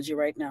technology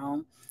right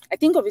now, I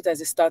think of it as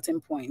a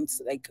starting point.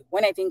 Like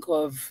when I think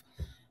of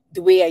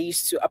the way I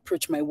used to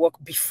approach my work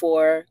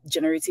before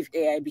generative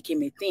AI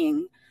became a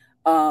thing,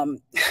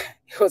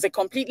 it was a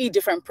completely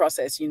different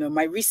process.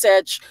 My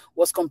research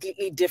was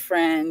completely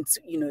different.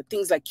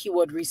 Things like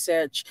keyword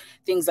research,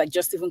 things like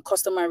just even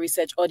customer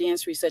research,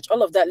 audience research,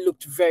 all of that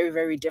looked very,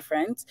 very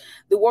different.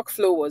 The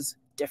workflow was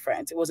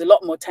different. It was a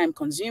lot more time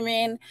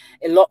consuming,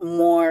 a lot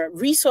more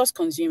resource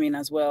consuming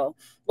as well.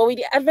 But with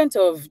the advent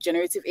of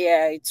generative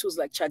AI tools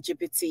like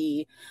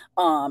ChatGPT,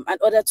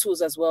 and other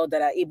tools as well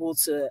that are able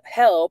to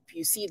help,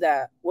 you see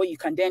that what you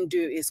can then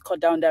do is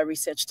cut down that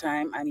research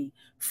time, and it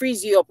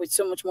frees you up with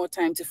so much more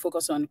time to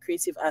focus on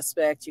creative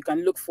aspects. You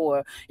can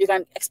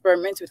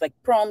experiment with like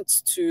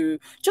prompts to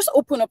just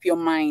open up your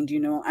mind,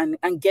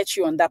 and get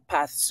you on that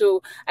path.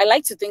 So I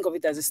like to think of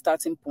it as a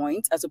starting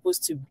point as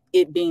opposed to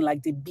it being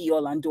like the be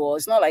all and do all.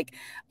 It's not like,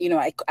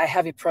 I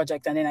have a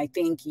project and then I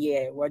think,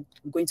 yeah, we're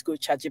going to go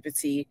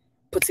ChatGPT,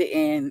 put it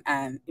in,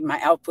 and my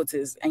output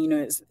is, and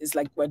it's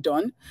like we're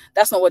done.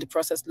 That's not what the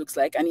process looks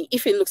like. And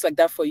if it looks like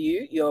that for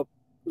you,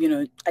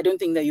 I don't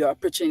think that you're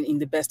approaching it in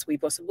the best way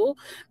possible,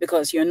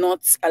 because you're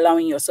not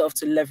allowing yourself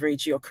to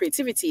leverage your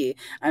creativity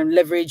and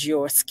leverage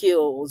your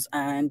skills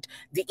and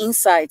the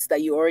insights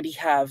that you already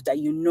have, that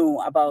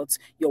about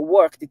your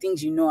work, the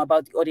things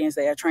about the audience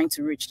that you're trying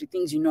to reach, the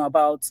things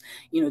about,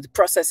 the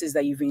processes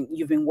that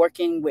you've been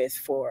working with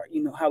for,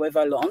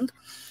 however long.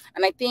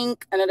 And I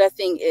think another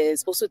thing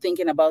is also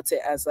thinking about it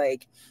as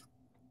like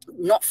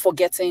not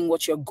forgetting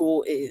what your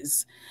goal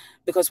is.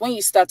 Because when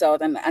you start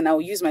out, and I'll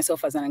use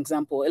myself as an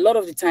example, a lot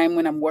of the time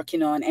when I'm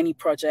working on any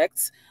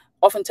project,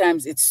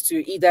 oftentimes it's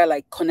to either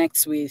like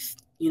connect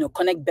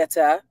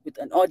better with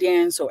an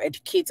audience, or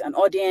educate an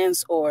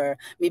audience, or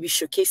maybe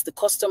showcase the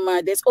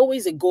customer. There's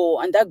always a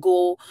goal. And that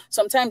goal,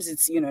 sometimes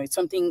it's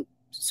something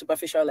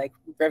superficial like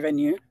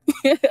revenue.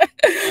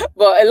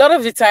 But a lot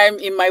of the time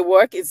in my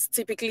work, it's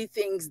typically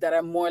things that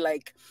are more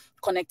like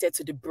connected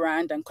to the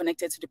brand and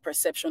connected to the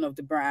perception of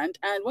the brand.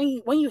 And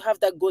when you have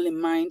that goal in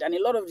mind, and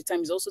a lot of the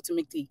time is also to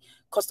make the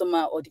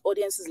customer or the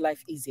audience's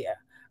life easier,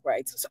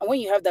 right? So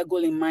when you have that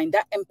goal in mind,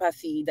 that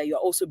empathy that you're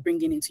also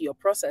bringing into your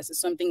process is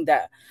something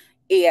that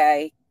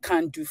AI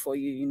can't do for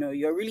you.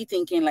 You're really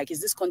thinking like, is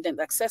this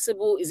content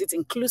accessible? Is it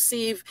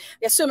inclusive?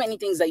 There's so many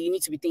things that you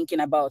need to be thinking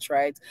about,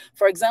 right?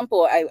 For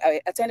example, I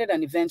attended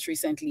an event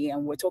recently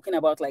and we're talking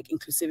about like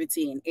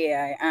inclusivity in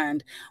AI.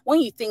 And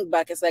when you think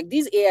back, it's like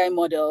these AI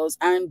models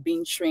aren't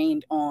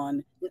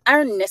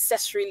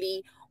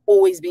necessarily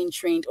always being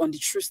trained on the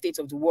true state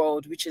of the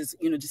world, which is,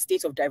 the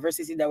state of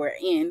diversity that we're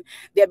in.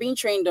 They're being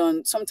trained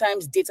on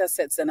sometimes data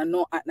sets that are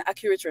not an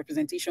accurate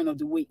representation of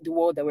the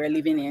world that we're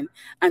living in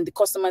and the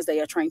customers that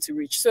you're trying to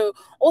reach. So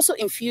also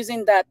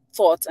infusing that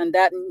thought and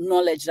that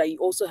knowledge that you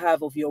also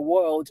have of your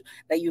world,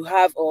 that you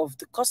have of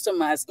the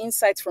customers,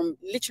 insights from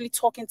literally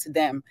talking to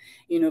them,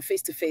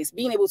 face to face,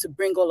 being able to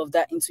bring all of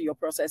that into your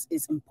process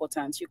is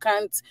important. You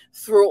can't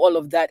throw all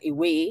of that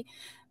away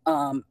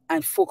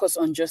and focus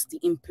on just the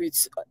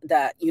inputs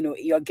that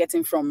you're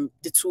getting from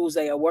the tools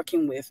that you're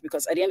working with,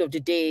 because at the end of the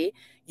day,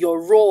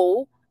 your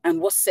role and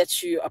what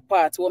sets you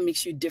apart, what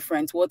makes you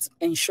different, what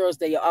ensures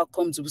that your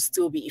outcomes will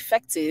still be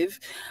effective,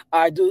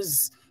 are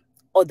those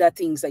other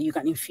things that you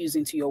can infuse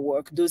into your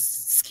work, those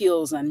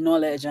skills and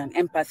knowledge and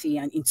empathy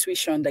and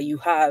intuition that you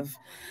have.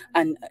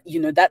 And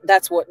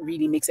that's what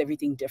really makes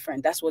everything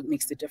different. That's what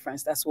makes the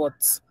difference. That's what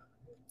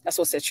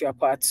sets you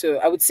apart. So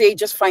I would say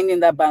just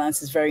finding that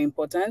balance is very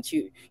important.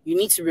 You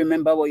need to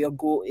remember what your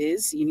goal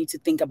is. You need to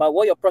think about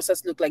what your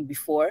process looked like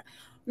before.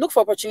 Look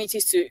for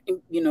opportunities to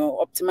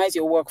optimize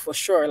your work, for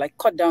sure, like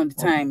cut down the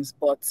times,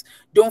 but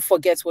don't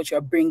forget what you're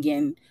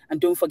bringing,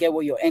 and don't forget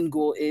what your end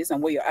goal is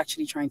and what you're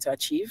actually trying to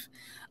achieve.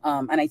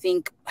 And I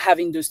think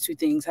having those two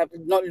things,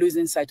 not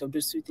losing sight of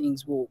those two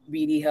things, will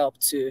really help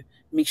to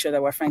make sure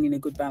that we're finding a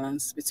good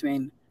balance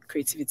between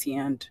creativity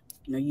and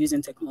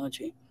using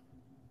technology.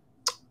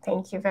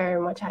 Thank you very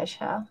much,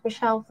 Aisha.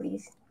 Michelle,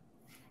 please.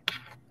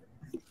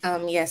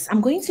 Yes,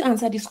 I'm going to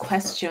answer this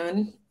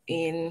question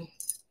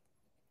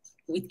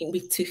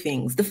with two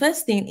things. The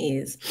first thing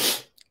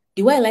is,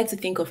 the way I like to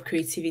think of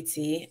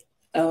creativity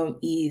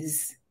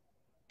is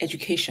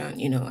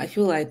education. I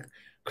feel like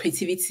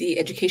creativity,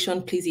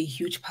 education plays a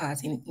huge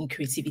part in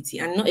creativity,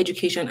 and not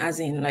education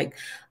as in like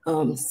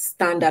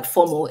standard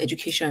formal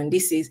education.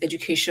 This is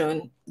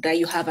education that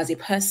you have as a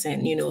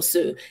person, you know,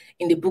 so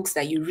in the books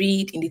that you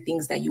read, in the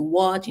things that you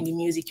watch, in the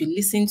music you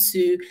listen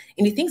to,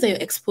 in the things that you're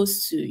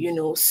exposed to, you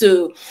know.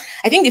 So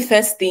I think the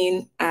first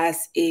thing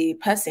as a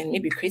person,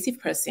 maybe a creative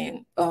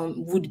person,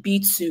 would be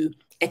to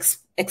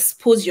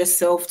expose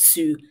yourself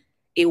to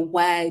a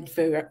wide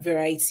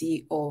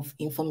variety of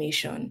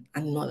information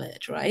and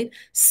knowledge, right?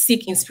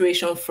 Seek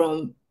inspiration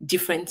from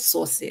different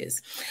sources.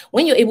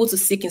 When you're able to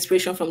seek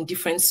inspiration from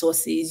different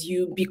sources,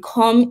 you're like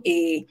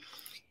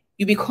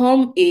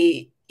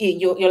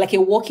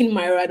a walking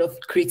myriad of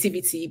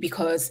creativity,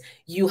 because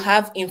you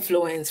have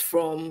influence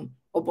from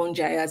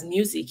Obonjaya's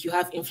music, you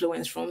have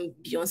influence from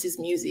Beyonce's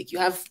music, you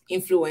have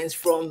influence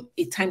from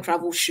a time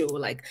travel show.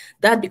 Like,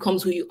 that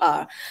becomes who you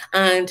are.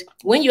 And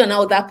when you are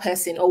now that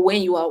person, or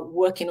when you are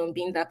working on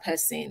being that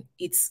person,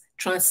 it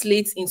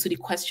translates into the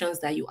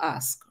questions that you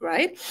ask,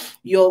 right?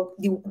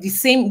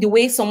 The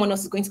way someone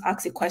else is going to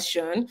ask a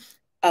question,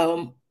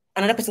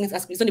 another person is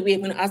asking, it's not the way you're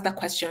going to ask that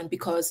question,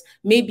 because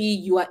maybe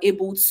you are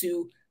able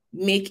to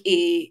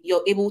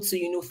you're able to,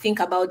 you know, think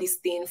about this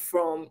thing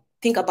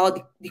think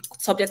about the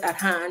subject at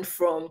hand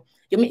from,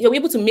 you're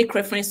able to make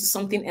reference to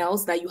something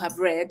else that you have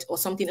read or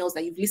something else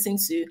that you've listened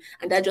to,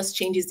 and that just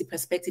changes the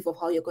perspective of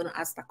how you're going to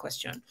ask that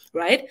question,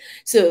 right?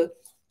 So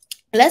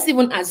let's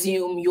even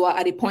assume you are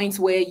at a point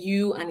where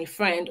you and a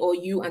friend, or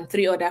you and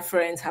 3 other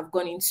friends, have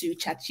gone into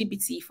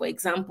ChatGPT, for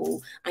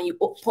example, and you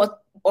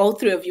all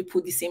 3 of you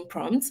put the same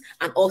prompts,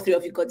 and all 3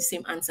 of you got the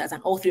same answers,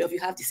 and all 3 of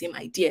you have the same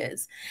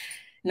ideas.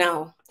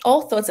 Now,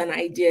 all thoughts and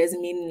ideas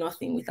mean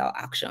nothing without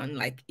action.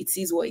 Like, it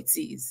is what it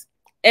is.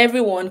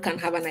 Everyone can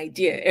have an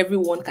idea.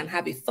 Everyone can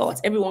have a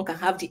thought. Everyone can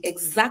have the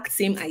exact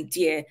same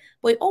idea,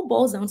 but it all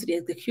boils down to the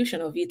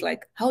execution of it.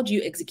 Like, how do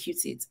you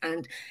execute it?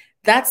 And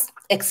that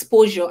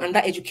exposure and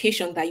that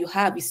education that you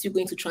have is still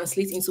going to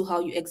translate into how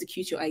you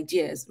execute your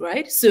ideas,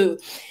 right? So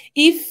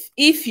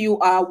if you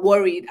are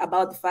worried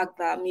about the fact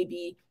that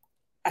maybe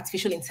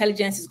artificial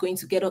intelligence is going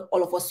to get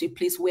all of us to a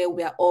place where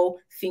we are all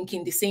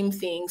thinking the same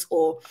things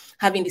or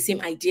having the same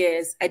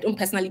ideas, I don't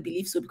personally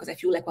believe so, because I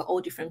feel like we're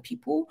all different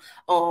people.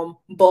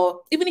 But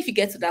even if you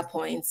get to that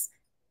point,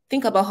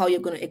 think about how you're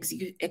going to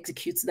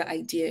execute the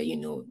idea. You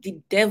know, the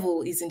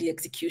devil is in the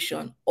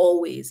execution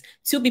always.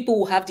 2 people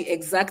will have the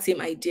exact same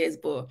ideas,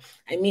 but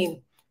I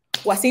mean,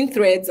 we're seeing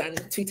threads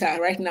and Twitter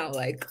right now,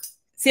 like,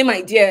 same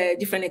idea,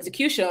 different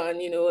execution,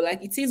 you know,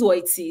 like, it is what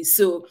it is.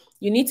 So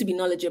you need to be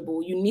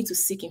knowledgeable. You need to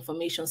seek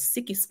information,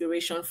 seek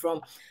inspiration from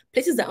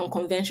places that are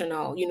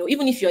unconventional. You know,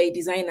 even if you're a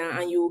designer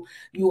and you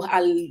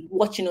are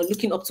watching or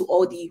looking up to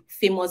all the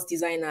famous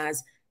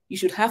designers, you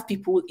should have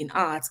people in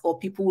art or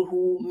people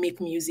who make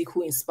music,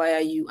 who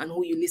inspire you and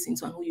who you listen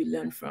to and who you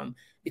learn from,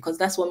 because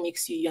that's what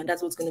makes you, and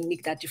that's what's going to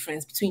make that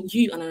difference between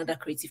you and another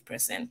creative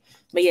person.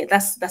 But yeah,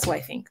 that's what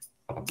I think.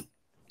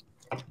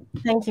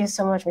 Thank you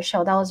so much,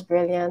 Michelle. That was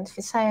brilliant.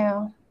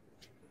 Fisayo.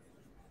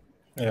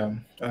 Yeah,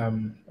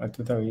 I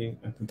totally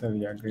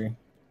agree.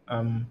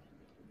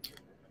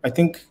 I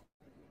think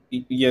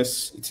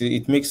yes,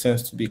 it makes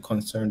sense to be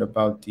concerned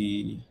about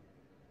the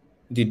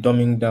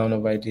dumbing down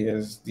of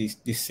ideas, the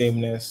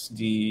sameness,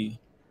 the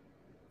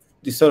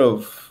sort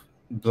of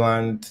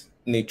bland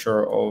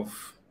nature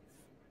of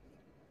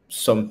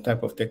some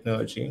type of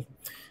technology.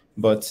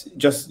 But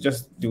just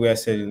the way I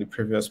said in the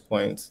previous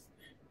point,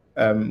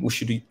 we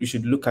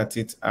should look at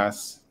it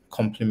as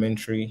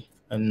complementary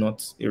and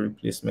not a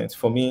replacement.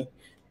 For me,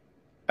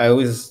 I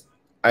use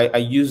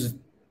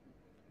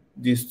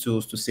these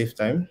tools to save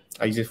time.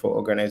 I use it for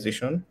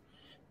organization.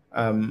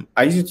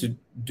 I use it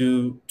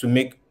to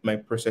make my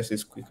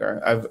processes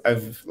quicker.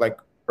 I've like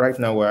right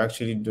now we're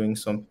actually doing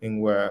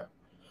something where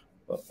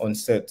on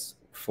set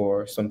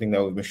for something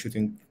that we've been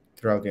shooting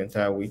throughout the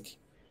entire week.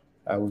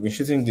 We've been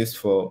shooting this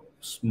for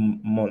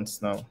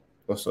months now,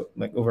 or so,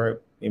 like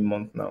over a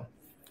month now.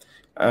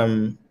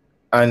 Um,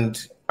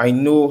 and I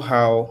know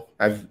how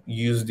I've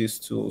used these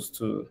tools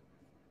to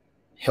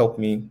help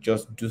me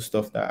just do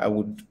stuff that I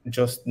would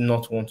just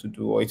not want to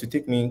do, or it would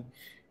take me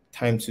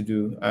time to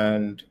do,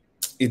 and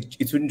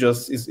it wouldn't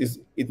just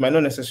it might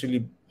not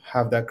necessarily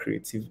have that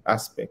creative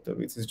aspect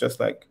of it. It's just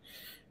like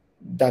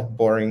that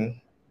boring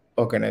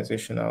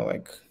organizational,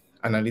 like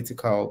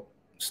analytical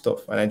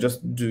stuff, and I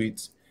just do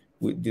it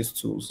with these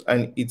tools,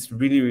 and it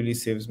really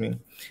saves me.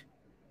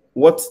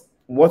 what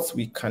what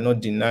we cannot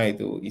deny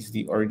though is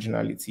the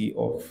originality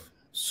of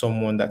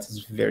someone that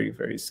is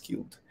very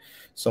skilled,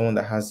 someone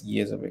that has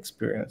years of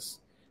experience.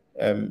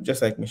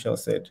 Just like Michelle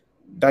said,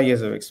 that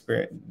years of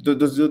experience,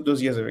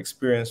 those years of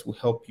experience will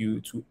help you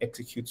to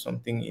execute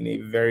something in a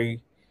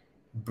very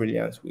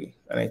brilliant way.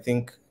 And I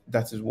think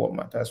that is what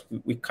matters.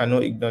 We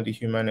cannot ignore the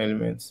human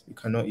elements. We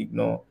cannot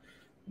ignore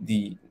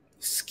the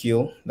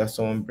skill that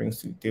someone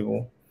brings to the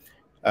table.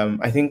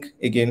 I think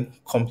again,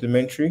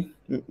 complementary.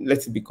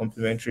 Let it be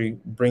complementary.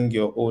 Bring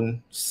your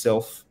own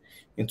self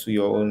into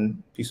your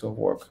own piece of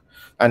work.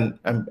 And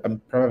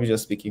I'm probably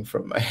just speaking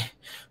from my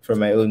from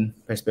my own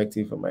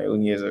perspective, from my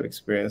own years of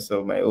experience,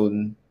 of my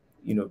own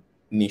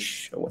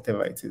niche or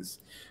whatever it is.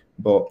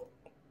 But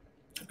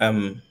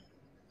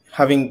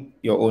having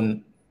your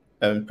own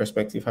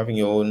perspective, having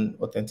your own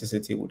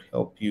authenticity would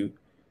help you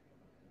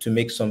to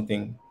make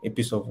something, a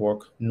piece of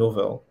work,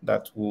 novel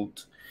that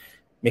would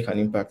make an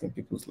impact in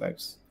people's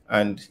lives.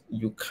 And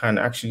you can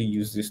actually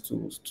use these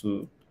tools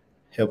to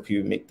help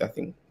you make that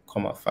thing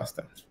come out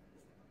faster.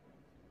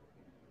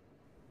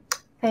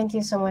 Thank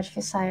you so much,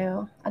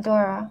 Fisayo.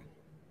 Adora.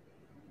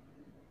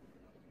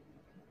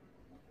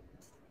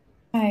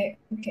 Hi,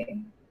 okay.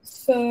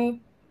 So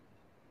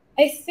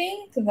I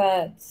think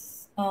that,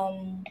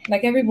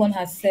 like everyone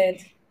has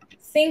said,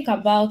 think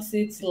about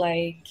it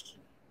like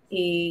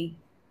a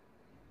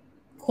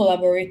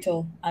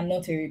collaborator and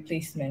not a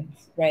replacement,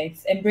 right?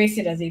 Embrace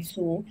it as a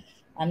tool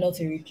and not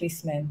a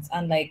replacement.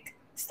 And like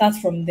start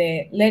from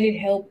there. Let it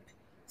help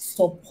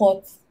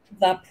support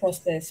that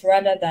process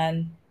rather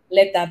than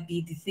let that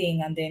be the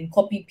thing and then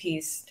copy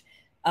paste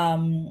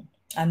and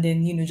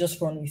then just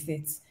run with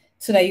it.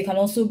 So that you can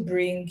also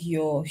bring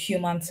your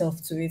human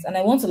self to it. And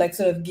I want to like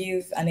sort of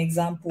give an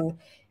example,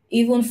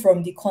 even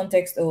from the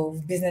context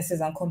of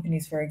businesses and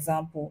companies, for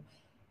example.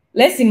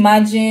 Let's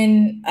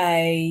imagine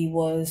I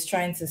was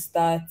trying to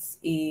start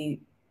a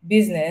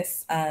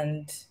business,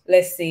 and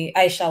let's say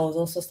Aisha was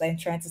also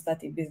trying to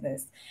start a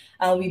business,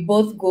 and we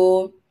both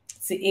go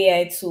to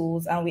AI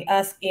tools and we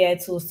ask AI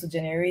tools to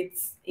generate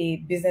a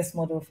business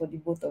model for the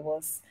both of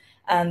us.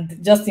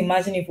 And just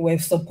imagine if we were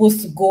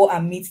supposed to go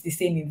and meet the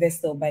same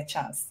investor by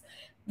chance.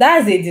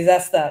 That's a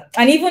disaster.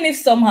 And even if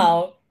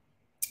somehow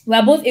we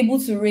are both able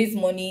to raise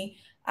money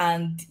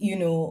and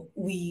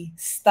we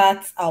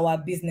start our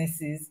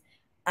businesses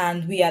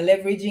and we are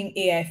leveraging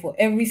AI for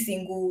every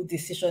single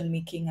decision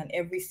making and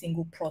every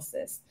single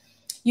process.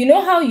 You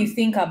know how you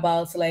think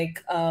about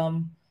like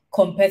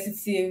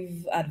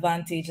competitive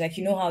advantage, like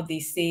how they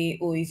say,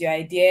 oh, is your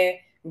idea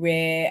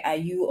rare, are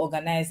you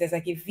organized? There's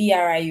like a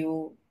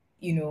VRIO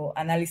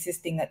analysis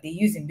thing that they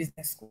use in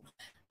business school.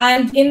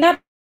 And in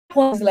that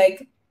point, it's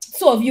like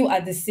two of you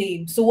are the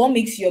same. So what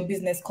makes your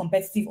business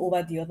competitive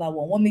over the other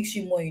one? What makes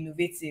you more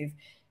innovative?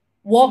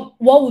 What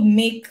would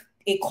make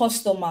a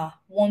customer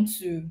want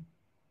to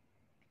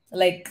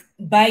like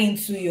buy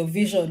into your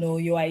vision or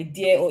your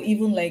idea, or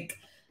even like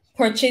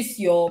purchase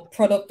your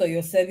product or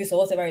your service or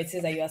whatever it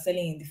is that you are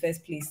selling in the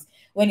first place,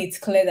 when it's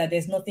clear that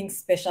there's nothing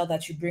special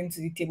that you bring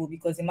to the table?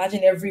 Because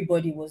imagine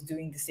everybody was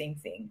doing the same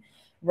thing,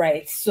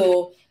 right?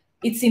 So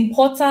it's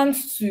important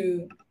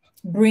to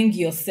bring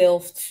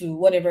yourself to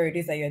whatever it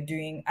is that you're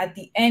doing. At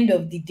the end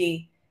of the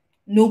day,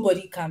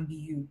 nobody can be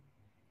you,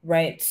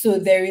 right? So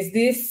there is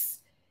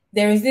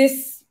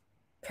this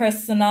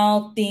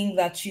personal thing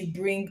that you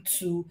bring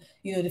to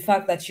the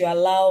fact that you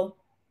allow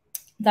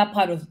that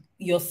part of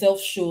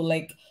yourself show,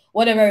 like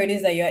whatever it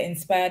is that you're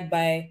inspired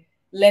by,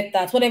 let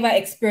that, whatever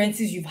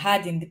experiences you've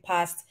had in the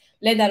past,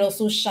 let that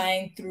also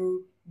shine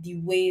through the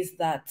ways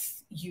that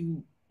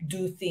you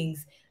do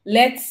things.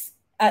 Let's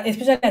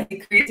especially as a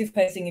creative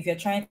person, if you're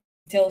trying to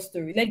tell a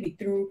story, let it be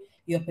through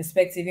your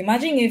perspective.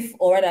 Imagine if,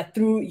 or rather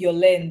through your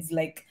lens,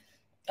 like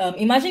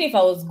imagine if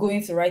I was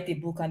going to write a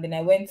book and then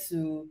I went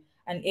to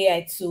an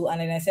AI tool and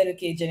then I said,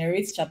 okay,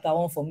 generate chapter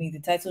one for me. The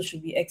title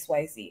should be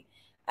XYZ.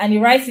 And it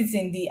writes it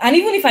in the, and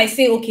even if I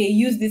say, okay,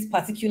 use this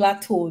particular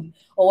tone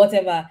or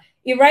whatever,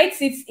 it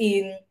writes it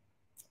in,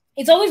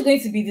 it's always going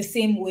to be the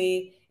same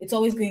way. It's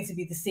always going to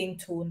be the same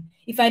tone.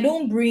 If I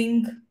don't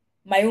bring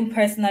my own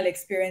personal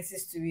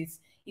experiences to it,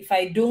 if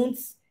I don't,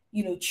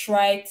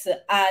 try to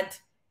add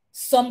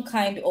some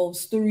kind of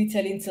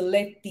storytelling to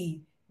let the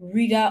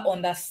reader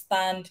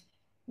understand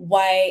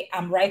why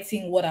I'm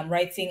writing what I'm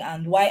writing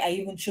and why I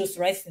even chose to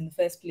write it in the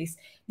first place,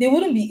 they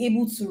wouldn't be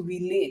able to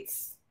relate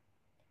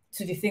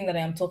to the thing that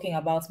I am talking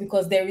about,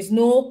 because there's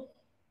no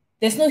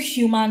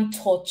human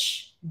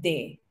touch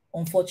there,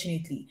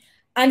 unfortunately.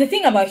 And the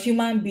thing about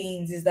human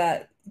beings is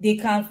that they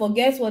can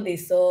forget what they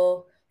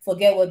saw,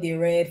 forget what they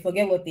read,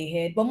 forget what they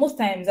heard. But most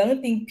times, I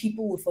don't think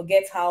people would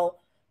forget how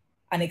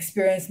an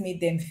experience made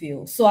them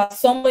feel. So, as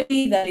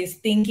somebody that is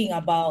thinking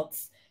about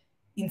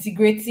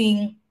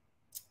integrating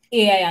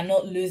AI and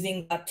not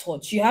losing that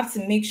touch, you have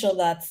to make sure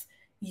that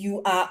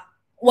you are,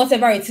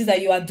 whatever it is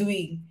that you are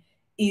doing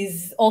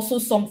is also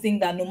something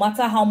that no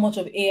matter how much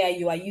of AI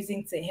you are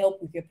using to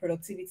help with your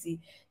productivity,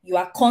 you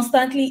are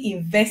constantly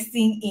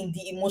investing in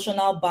the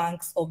emotional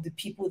banks of the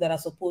people that are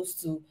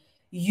supposed to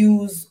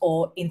use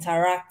or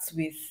interact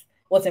with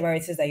whatever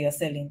it is that you're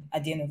selling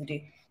at the end of the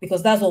day,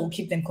 because that's what will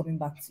keep them coming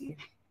back to you.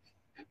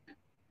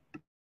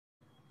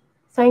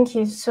 Thank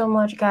you so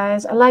much,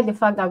 guys. I like the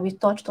fact that we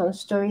touched on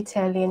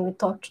storytelling, we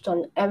touched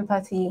on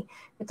empathy,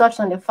 we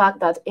touched on the fact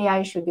that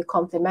AI should be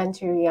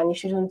complementary and it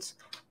shouldn't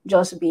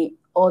just be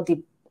all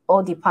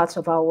the parts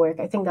of our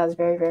work. I think that's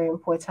very, very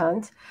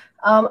important.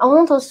 I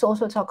want us to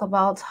also talk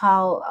about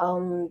how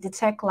the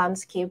tech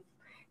landscape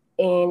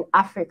in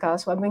Africa,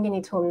 so I'm bringing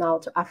it home now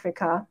to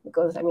Africa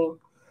because, I mean,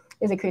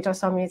 it's a creator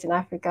summit in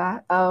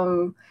Africa,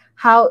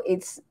 how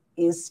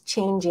is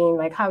changing,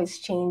 like how it's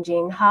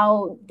changing,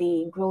 how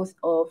the growth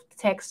of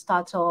tech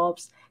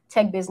startups,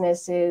 tech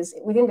businesses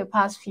within the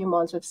past few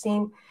months, we've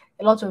seen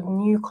a lot of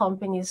new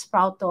companies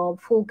sprout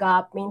up, Full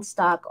Gap,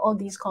 Mainstack, all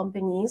these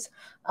companies,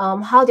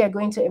 how they're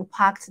going to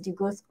impact the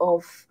growth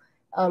of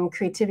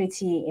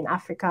creativity in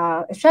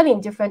Africa, especially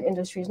in different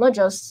industries, not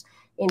just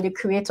in the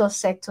creator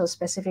sector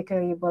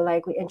specifically, but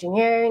like with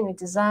engineering, with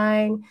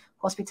design,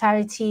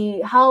 hospitality.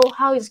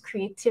 How is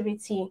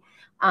creativity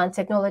and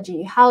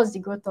technology, how is the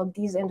growth of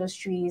these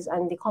industries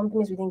and the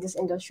companies within these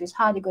industries,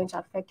 how are they going to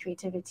affect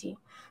creativity?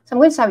 So I'm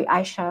going to start with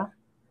Aisha.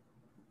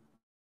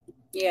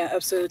 Yeah,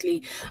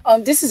 absolutely.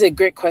 This is a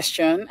great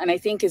question, and I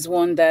think is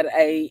one that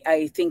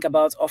I think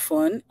about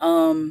often.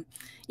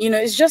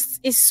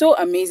 It's so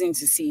amazing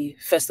to see,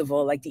 first of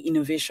all, like the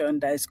innovation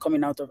that is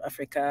coming out of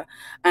Africa,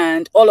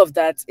 and all of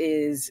that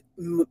is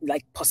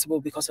like possible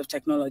because of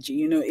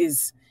technology.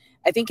 Is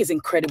I think is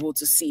incredible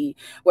to see.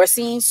 We're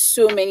seeing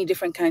so many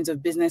different kinds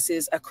of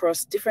businesses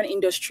across different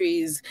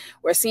industries.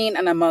 We're seeing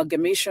an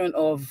amalgamation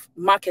of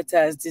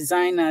marketers,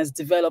 designers,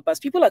 developers.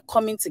 People are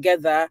coming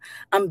together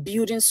and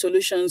building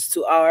solutions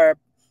to our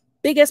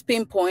biggest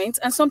pain points.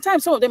 And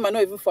sometimes some of them are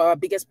not even for our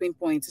biggest pain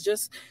points. It's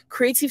just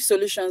creative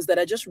solutions that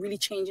are just really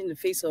changing the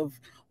face of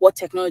what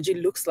technology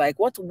looks like,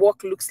 what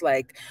work looks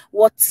like,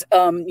 what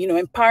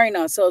empowering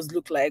ourselves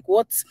look like,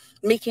 what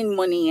making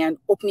money and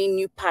opening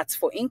new paths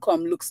for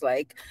income looks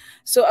like.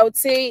 So I would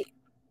say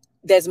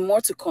there's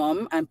more to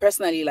come, and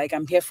personally, like,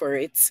 I'm here for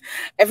it.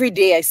 Every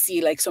day I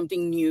see like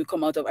something new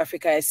come out of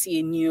Africa. I see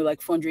a new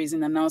like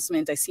fundraising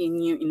announcement. I see a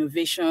new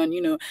innovation.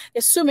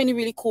 There's so many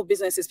really cool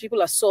businesses.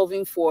 People are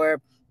solving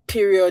for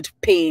period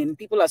pain.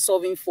 People are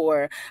solving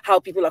for how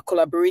people are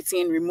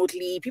collaborating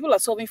remotely. People are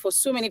solving for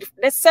so many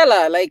different. There's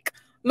Selar, like,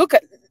 look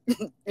at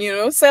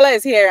Selar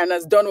is here and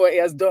has done what he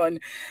has done.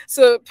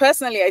 So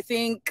personally, I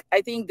think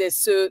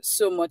there's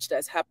so much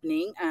that's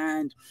happening,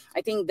 and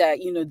I think that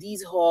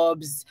these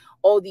hubs,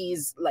 all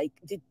these like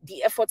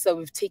the efforts that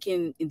we've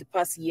taken in the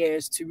past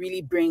years to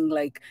really bring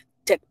like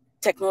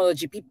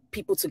technology,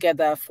 people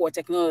together for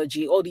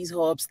technology, all these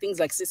hubs,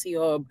 things like CC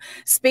Hub,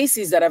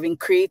 spaces that have been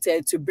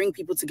created to bring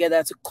people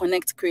together, to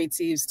connect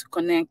creatives, to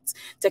connect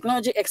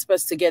technology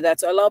experts together,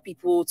 to allow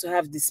people to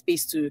have the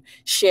space to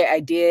share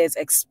ideas,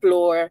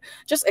 explore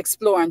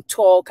and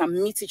talk and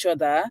meet each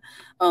other.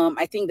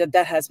 I think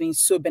that has been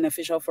so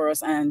beneficial for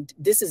us, and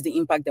this is the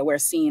impact that we're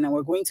seeing, and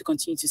we're going to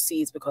continue to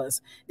see it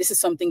because this is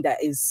something that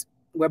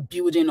we're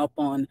building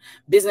upon.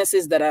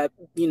 Businesses that are,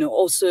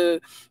 also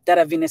that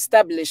have been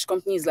established,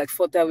 companies like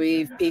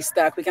Flutterwave,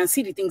 Paystack, we can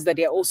see the things that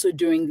they're also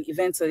doing, the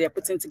events that they're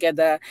putting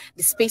together,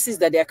 the spaces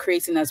that they're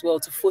creating as well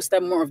to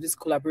foster more of this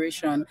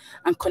collaboration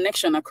and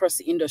connection across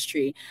the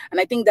industry. And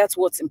I think that's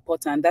what's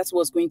important. That's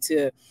what's going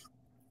to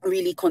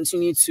really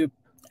continue to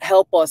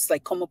help us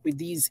like come up with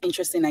these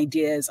interesting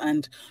ideas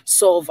and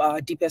solve our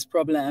deepest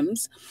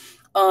problems.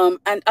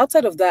 And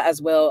outside of that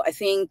as well, I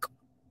think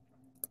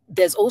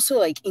there's also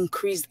like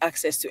increased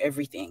access to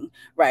everything,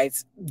 right?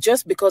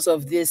 Just because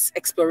of these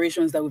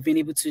explorations that we've been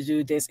able to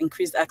do, there's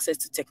increased access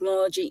to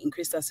technology,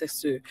 increased access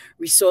to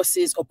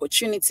resources,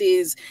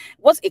 opportunities.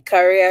 What's a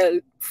career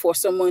for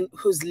someone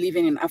who's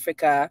living in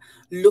Africa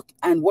look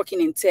and working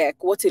in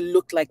tech, what it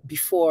looked like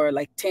before,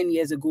 like 10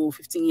 years ago,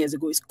 15 years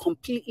ago, is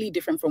completely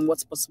different from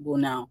what's possible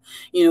now.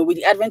 With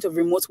the advent of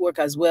remote work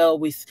as well,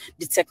 with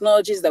the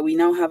technologies that we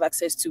now have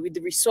access to, with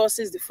the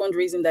resources, the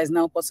fundraising that is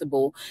now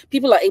possible,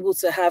 people are able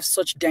to have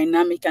such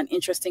dynamic and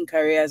interesting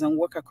careers and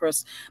work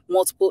across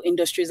multiple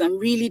industries and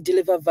really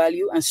deliver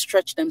value and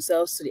stretch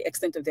themselves to the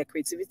extent of their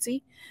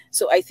creativity.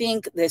 So I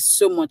think there's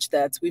so much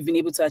that we've been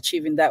able to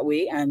achieve in that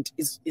way, and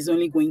is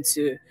only going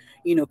to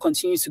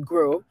continue to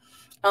grow.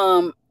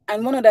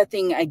 And one other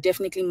thing I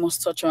definitely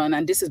must touch on,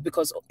 and this is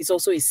because it's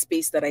also a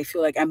space that I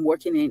feel like I'm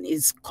working in,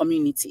 is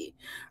community,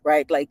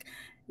 right? Like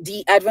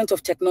the advent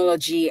of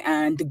technology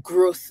and the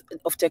growth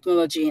of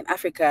technology in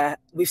Africa,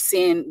 we've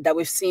seen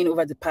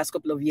over the past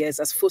couple of years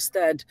has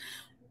fostered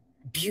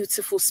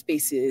beautiful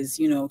spaces,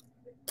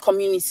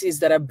 communities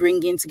that are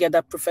bringing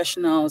together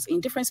professionals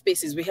in different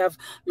spaces. We have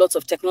lots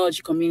of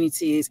technology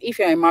communities. If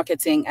you're in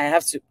marketing,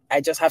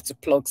 I just have to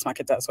plug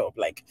Smarketers Hub.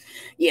 Like,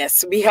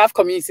 yes, we have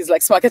communities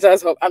like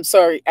Smarketers Hub. I'm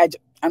sorry,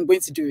 I'm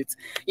going to do it,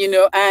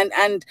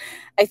 and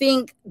I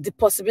think the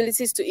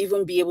possibilities to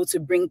even be able to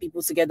bring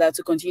people together,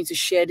 to continue to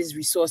share these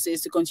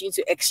resources, to continue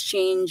to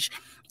exchange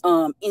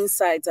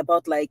insights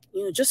about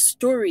just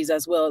stories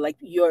as well. Like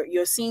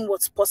you're seeing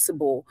what's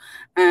possible.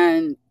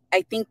 And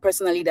I think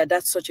personally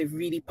that's such a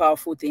really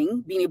powerful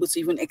thing, being able to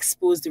even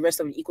expose the rest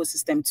of the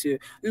ecosystem to,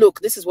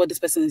 look, this is what this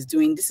person is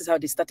doing. This is how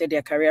they started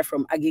their career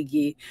from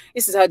Agege.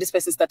 This is how this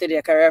person started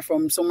their career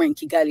from somewhere in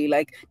Kigali.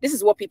 Like, this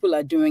is what people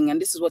are doing,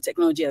 and this is what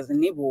technology has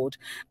enabled,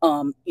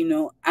 and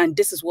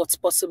this is what's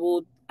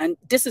possible. And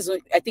this is,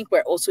 I think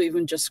we're also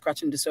even just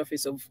scratching the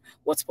surface of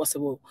what's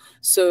possible.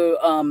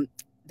 So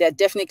there are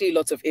definitely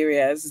lots of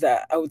areas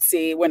that I would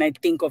say when I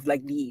think of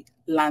like the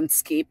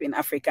landscape in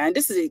Africa, and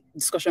this is a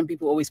discussion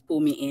people always pull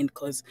me in,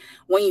 because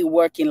when you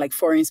work in like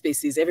foreign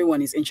spaces,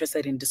 everyone is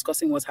interested in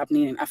discussing what's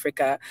happening in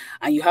Africa,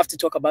 and you have to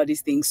talk about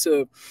these things.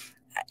 So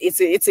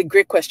it's a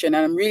great question,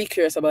 and I'm really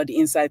curious about the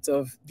insights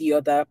of the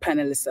other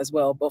panelists as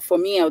well. But for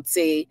me, I would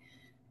say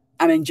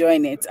I'm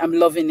enjoying it. I'm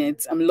loving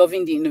it. I'm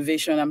loving the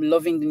innovation. I'm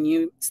loving the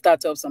new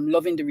startups. I'm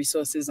loving the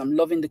resources. I'm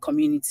loving the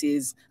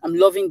communities. I'm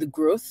loving the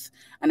growth.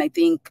 And I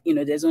think,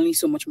 there's only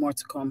so much more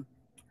to come.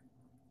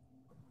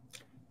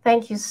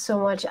 Thank you so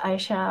much,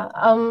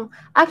 Aisha.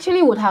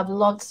 Actually would have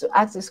loved to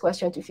ask this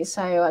question to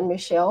Fisayo and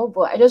Michelle,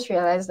 but I just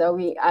realized that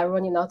we are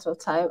running out of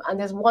time. And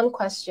there's one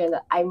question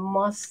that I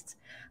must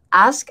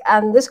ask.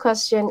 And this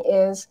question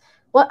is,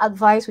 what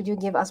advice would you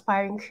give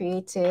aspiring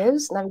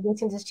creatives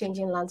navigating this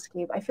changing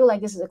landscape? I feel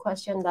like this is a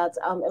question that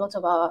a lot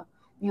of our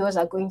viewers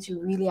are going to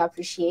really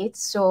appreciate.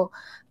 So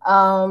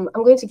I'm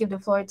going to give the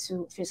floor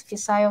to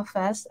Fisayo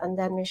first, and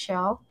then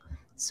Michelle.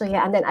 So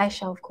yeah, and then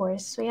Aisha, of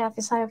course. So yeah,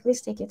 Fisayo,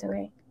 please take it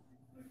away.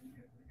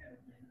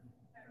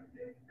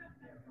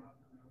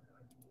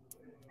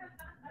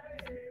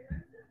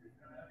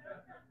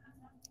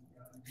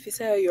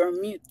 Fisayo, you're on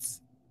mute,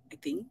 I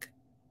think.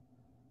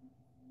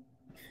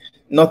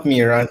 Not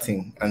me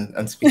ranting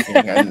and speaking,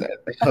 and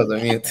I was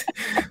on mute.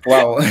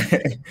 Wow.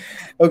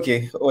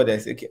 Okay, what did I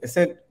say? Okay, I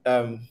said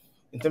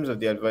in terms of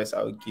the advice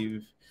I would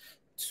give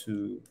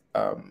to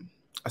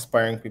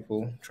aspiring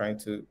people trying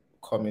to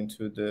come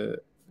into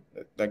the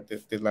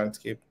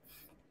landscape.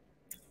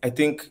 I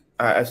think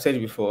I've said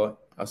it before,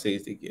 I'll say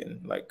it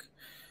again. Like,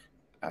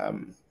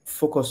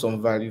 focus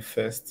on value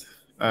first.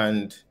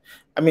 And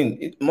I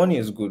mean, money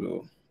is good,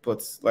 though,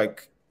 but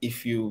like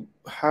if you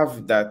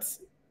have that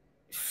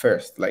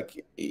first,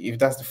 like if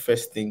that's the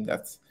first thing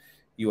that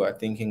you are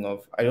thinking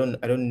of, I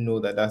don't know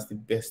that that's the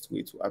best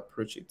way to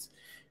approach it.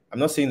 I'm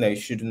not saying that you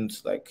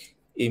shouldn't like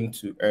aim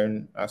to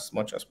earn as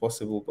much as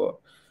possible, but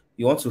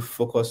you want to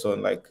focus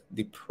on like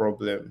the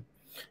problem.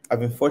 I've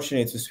been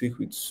fortunate to speak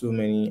with so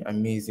many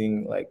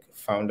amazing like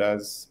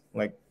founders,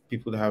 like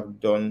people that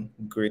have done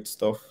great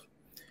stuff,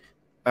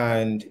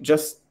 and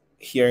just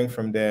hearing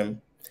from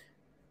them,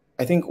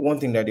 I think one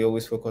thing that they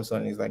always focus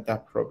on is like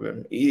that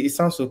problem. It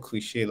sounds so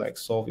cliche, like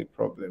solve a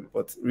problem,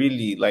 but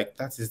really, like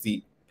that is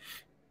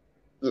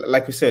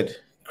like we said,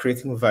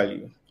 creating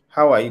value.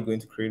 How are you going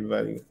to create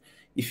value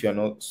if you're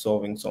not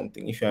solving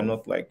something? If you're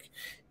not like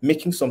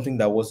making something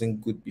that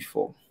wasn't good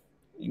before,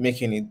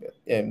 making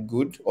it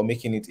good or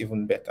making it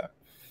even better?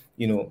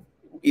 You know,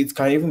 it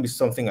can even be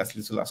something as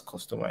little as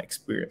customer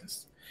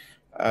experience.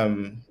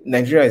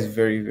 Nigeria is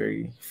very,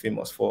 very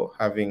famous for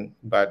having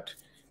bad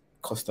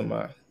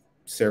customer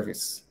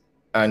service.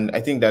 And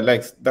I think that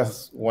like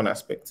that's one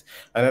aspect.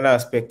 Another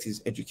aspect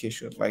is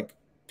education. Like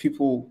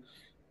people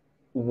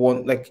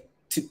want like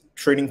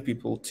training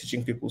people,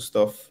 teaching people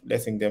stuff,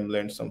 letting them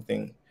learn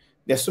something.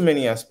 There's so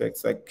many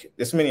aspects, like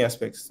there's so many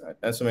aspects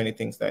and so many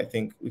things that I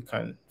think we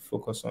can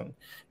focus on.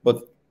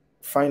 But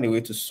find a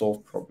way to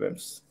solve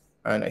problems.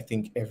 And I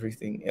think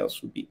everything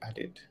else will be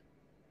added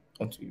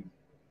onto you.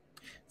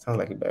 Sounds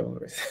like a Bible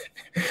verse.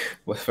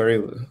 But for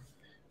real,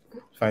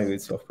 find a way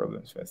to solve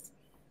problems first.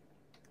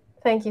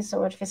 Thank you so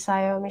much,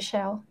 Fisayo.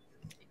 Michelle.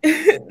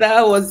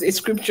 That was a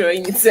scripture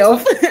in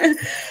itself.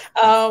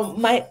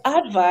 My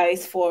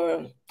advice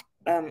for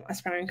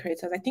aspiring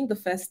creators, I think the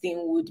first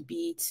thing would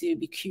be to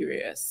be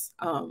curious.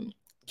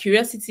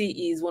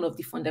 Curiosity is one of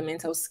the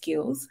fundamental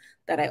skills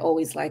that I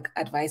always like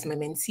advise my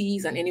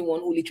mentees and anyone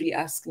who literally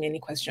asks me any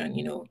question.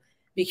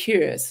 Be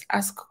curious,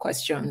 ask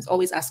questions,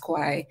 always ask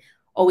why,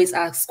 always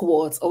ask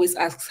what, always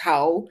ask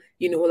how.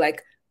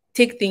 Like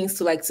take things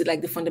to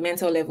the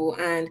fundamental level.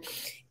 And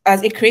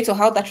as a creator,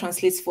 how that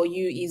translates for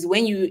you is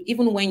when you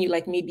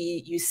like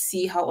maybe you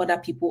see how other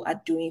people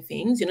are doing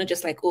things, you're not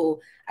just like,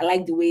 oh, I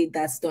like the way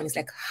that's done. It's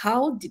like,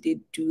 how did they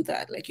do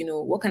that? Like,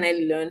 what can I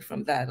learn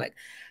from that? Like,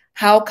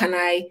 how can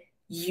I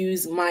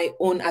use my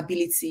own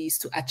abilities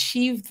to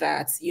achieve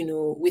that,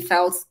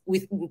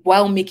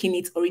 while making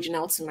it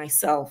original to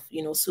myself,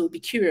 so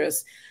be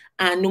curious.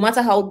 And no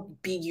matter how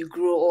big you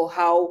grow or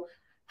how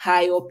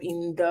high up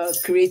in the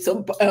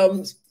creator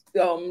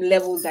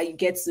levels that you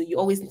get to, you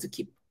always need to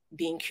keep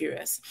being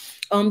curious.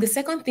 The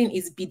second thing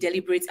is be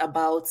deliberate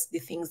about the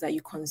things that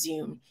you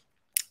consume.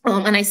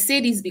 And I say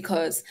this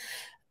because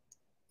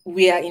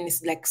we are in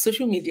this, like,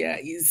 social media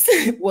is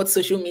what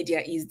social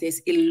media is.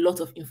 There's a lot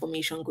of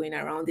information going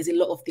around. There's a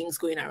lot of things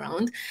going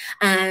around.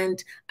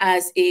 And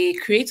as a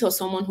creator,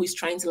 someone who is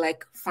trying to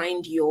like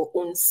find your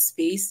own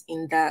space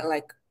in that,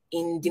 like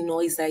in the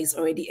noise that is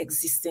already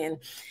existing,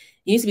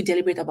 you need to be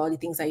deliberate about the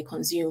things that you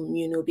consume,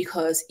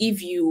 because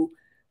if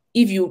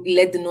you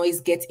let the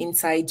noise get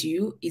inside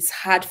you, it's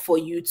hard for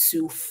you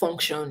to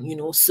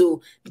function,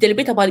 So be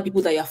deliberate about the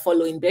people that you're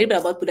following, be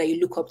deliberate about people that you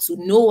look up to,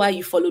 know why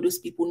you follow those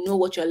people, know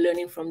what you're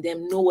learning from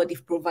them, know what they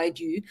provide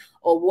you,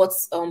 or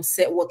what's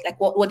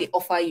what they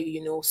offer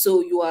you,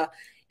 So you are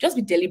just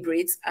be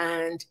deliberate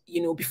and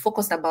be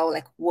focused about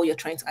like what you're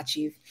trying to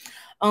achieve.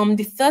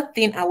 The third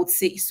thing I would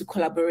say is to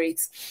collaborate.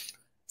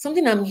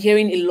 Something I'm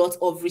hearing a lot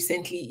of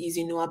recently is,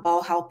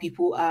 about how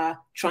people are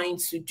trying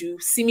to do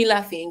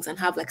similar things and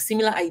have like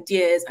similar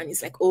ideas. And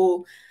it's like,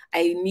 oh,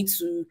 I need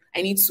to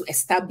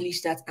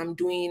establish that I'm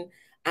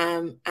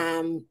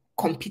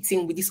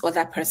competing with this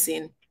other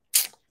person.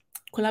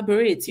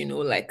 Collaborate,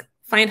 like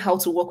find how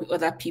to work with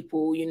other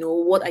people. You know,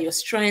 what are your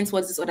strengths?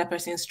 What's this other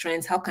person's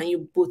strengths? How can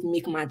you both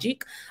make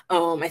magic?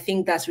 I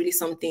think that's really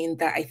something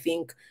that I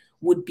think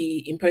would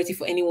be imperative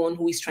for anyone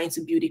who is trying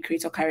to build a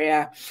creator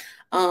career.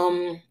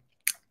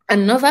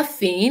 Another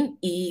thing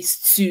is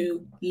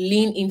to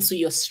lean into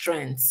your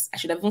strengths. I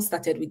should have even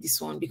started with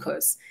this one,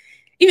 because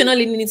if you're not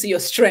leaning into your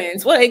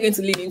strengths, what are you going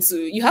to lean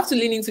into? You have to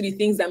lean into the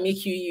things that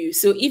make you.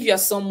 So if you're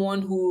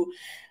someone who,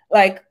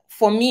 like,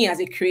 for me as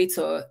a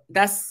creator,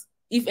 that's,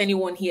 if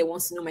anyone here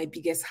wants to know my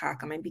biggest hack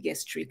and my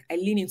biggest trick, I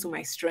lean into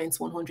my strengths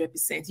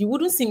 100%. You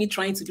wouldn't see me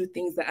trying to do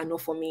things that are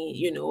not for me,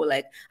 you know,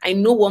 like, I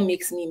know what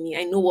makes me me,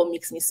 I know what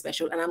makes me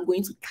special, and I'm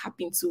going to tap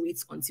into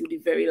it until the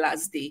very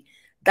last day.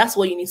 That's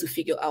what you need to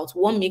figure out.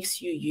 What makes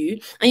you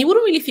you? And you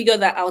wouldn't really figure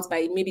that out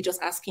by maybe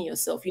just asking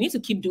yourself. You need to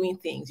keep doing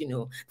things, you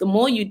know. The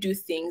more you do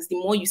things, the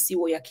more you see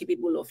what you're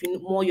capable of. The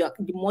more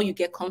you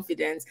get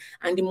confidence,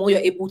 and the more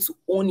you're able to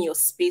own your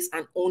space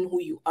and own who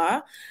you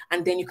are.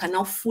 And then you can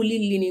now fully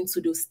lean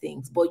into those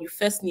things. But you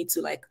first need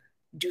to, like,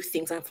 do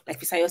things, and like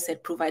Fisayo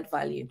said, provide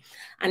value.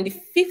 And the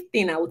fifth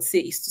thing I would say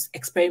is to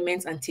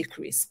experiment and take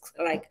risks.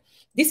 Like,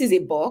 this is a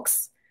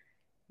box.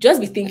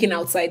 Just be thinking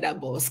outside that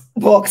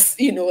box,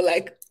 you know,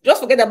 like, just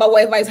forget about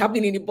whatever is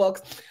happening in the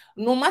box.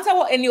 No matter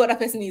what any other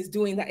person is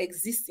doing that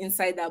exists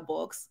inside that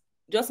box,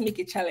 just make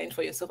a challenge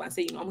for yourself and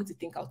say, you know, I'm going to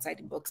think outside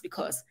the box,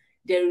 because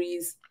there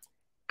is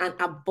an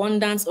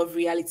abundance of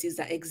realities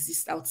that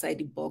exist outside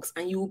the box.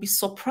 And you will be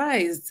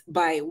surprised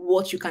by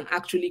what you can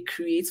actually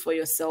create for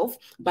yourself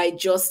by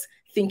just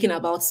thinking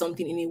about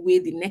something in a way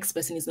the next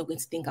person is not going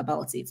to think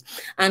about it.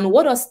 And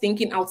what does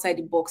thinking outside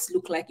the box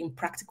look like in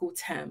practical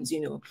terms?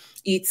 You know,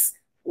 it's,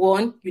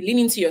 one, you lean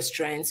into your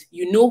strengths,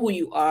 you know who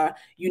you are,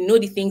 you know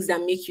the things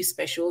that make you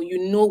special,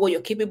 you know what you're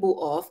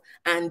capable of,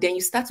 and then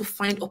you start to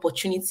find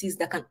opportunities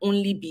that can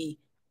only be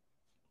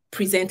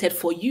presented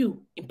for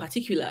you in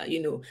particular.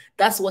 You know,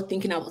 that's what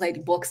thinking outside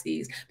the box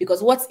is,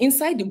 because what's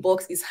inside the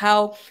box is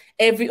how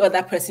every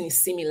other person is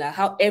similar,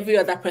 how every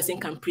other person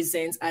can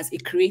present as a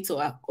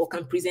creator or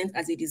can present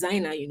as a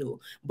designer, you know,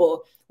 but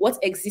what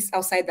exists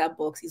outside that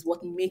box is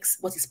what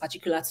is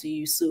particular to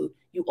you. So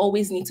you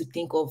always need to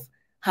think of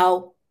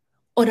how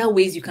other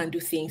ways you can do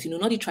things, you know,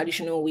 not the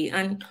traditional way,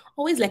 and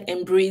always, like,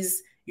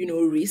 embrace, you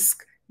know,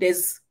 risk.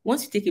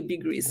 Once you take a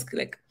big risk,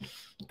 like,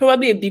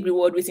 probably a big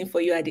reward waiting for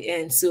you at the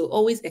end. So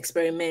always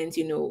experiment,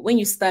 you know, when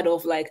you start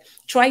off, like,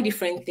 try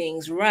different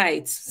things,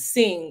 write,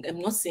 sing,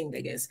 not sing,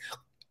 I guess,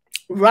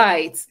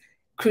 write,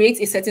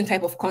 create a certain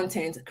type of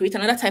content, create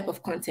another type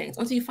of content,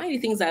 until you find the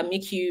things that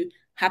make you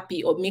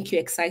happy or make you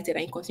excited,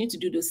 and you continue to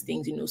do those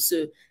things, you know.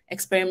 So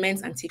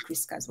experiment and take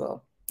risk as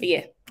well. But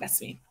yeah,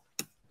 that's me.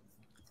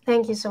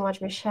 Thank you so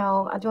much,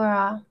 Michelle.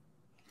 Adora.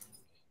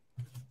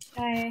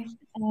 Hi.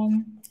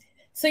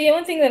 So yeah,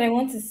 one thing that I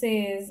want to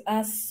say is,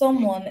 as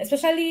someone,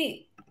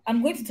 especially,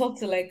 I'm going to talk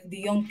to, like, the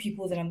young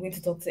people, that I'm going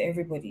to talk to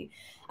everybody.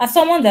 As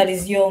someone that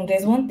is young,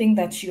 there's one thing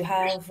that you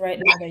have right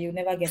now that you'll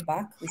never get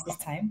back, which is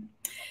time.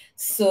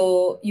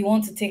 So you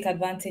want to take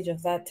advantage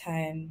of that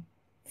time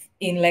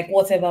in, like,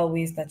 whatever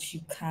ways that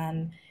you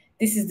can.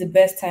 This is the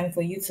best time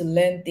for you to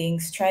learn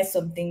things, try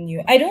something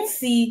new. I don't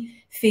see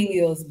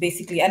failures,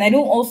 basically, and I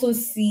don't also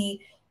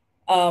see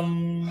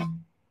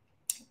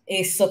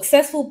a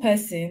successful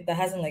person that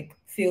hasn't, like,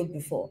 failed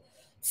before.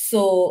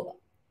 So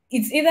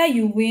it's either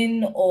you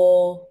win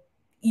or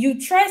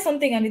you try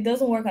something and it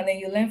doesn't work, and then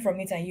you learn from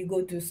it and you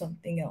go do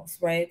something else,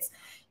 right?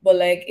 But,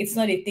 like, it's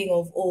not a thing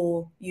of,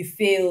 oh, you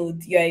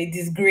failed, you're a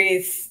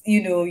disgrace,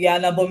 you know, you're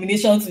an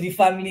abomination to the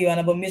family, you're an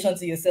abomination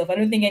to yourself. I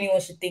don't think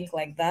anyone should think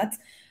like that.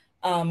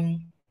 So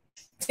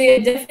yeah,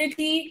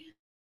 definitely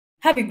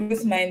have a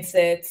growth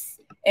mindset,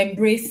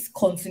 embrace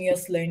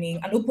continuous learning,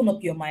 and open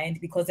up your mind,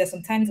 because there's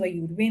some times where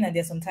you would win and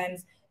there's some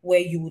times where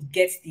you would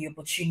get the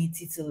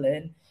opportunity to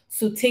learn.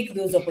 So take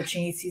those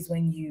opportunities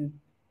when you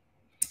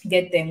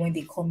get them, when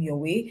they come your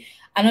way.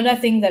 Another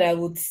thing that I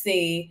would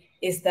say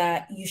is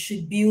that you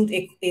should build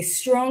a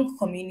strong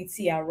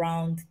community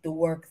around the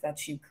work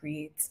that you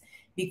create,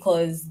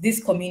 because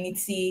this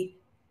community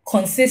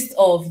consists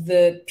of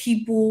the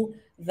people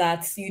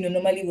that, you know,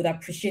 normally would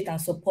appreciate and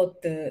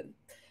support the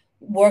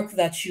work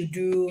that you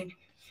do.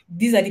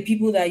 These are the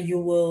people that you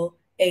will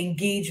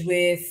engage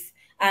with,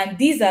 and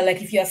these are,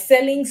 like, if you're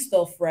selling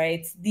stuff,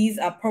 right, these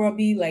are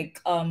probably,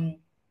 like,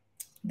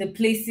 the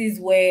places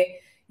where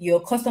your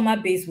customer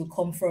base will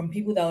come from,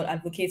 people that will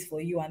advocate for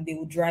you and they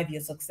will drive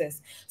your success.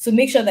 So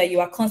make sure that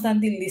you are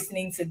constantly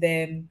listening to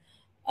them,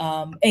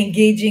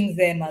 engaging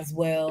them as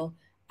well,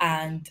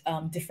 and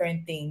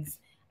different things.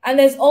 And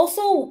there's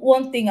also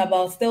one thing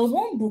about, there was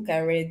one book I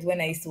read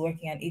when I used to work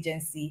in an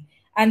agency,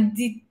 and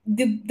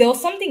there was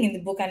something in the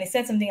book, and it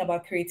said something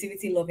about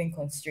creativity loving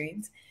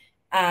constraints.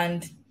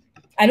 And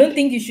I don't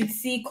think you should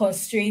see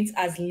constraints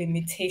as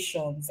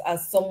limitations,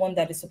 as someone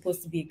that is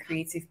supposed to be a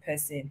creative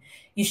person.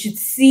 You should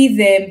see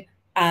them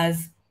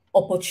as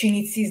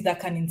opportunities that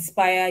can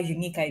inspire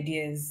unique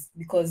ideas,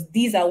 because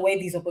these are where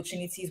these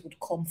opportunities would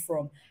come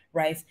from,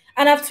 right?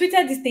 And I've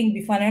tweeted this thing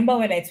before. And I remember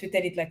when I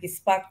tweeted it, like it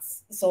sparked,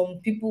 some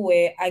people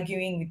were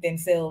arguing with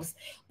themselves.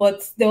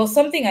 But there was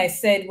something I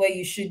said where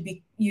you should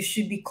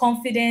be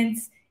confident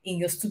in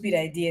your stupid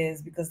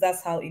ideas, because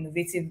that's how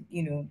innovative,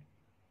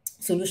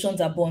 solutions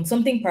are born.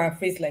 Something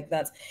paraphrased like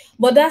that.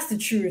 But that's the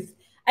truth.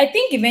 I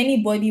think if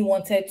anybody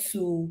wanted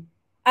to,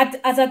 at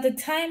the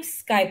time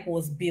Skype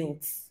was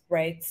built,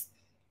 right?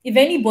 If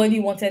anybody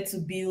wanted to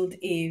build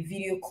a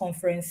video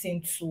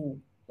conferencing tool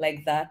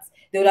like that,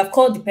 they would have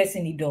called the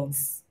person he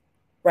does,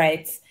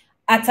 right?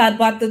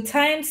 But the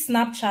time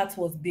Snapchat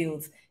was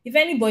built, if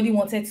anybody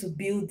wanted to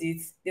build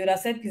it, they would have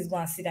said, please go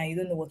and sit down. You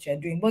don't know what you're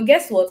doing. But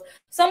guess what?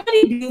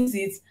 Somebody built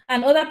it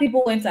and other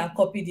people went and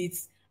copied it.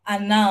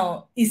 And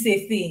now it's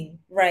a thing,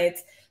 right?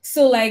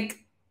 So like,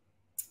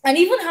 and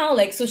even how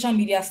like social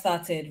media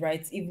started,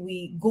 right? If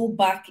we go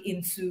back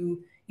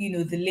into,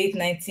 the late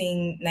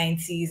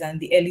 1990s and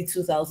the early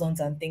 2000s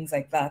and things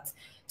like that.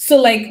 So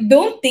like,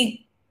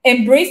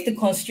 embrace the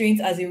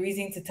constraints as a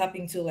reason to tap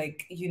into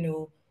like,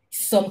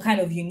 some kind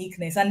of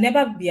uniqueness, and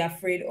never be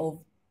afraid of,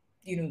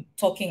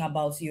 talking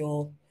about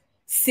your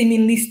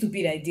seemingly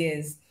stupid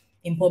ideas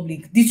in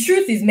public. The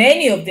truth is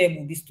many of them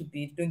will be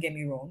stupid, don't get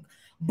me wrong.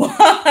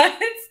 But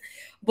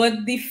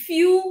but the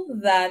few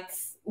that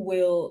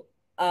will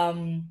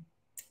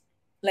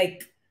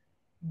like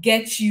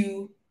get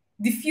you,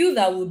 the few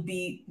that would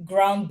be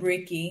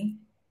groundbreaking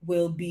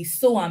will be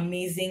so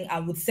amazing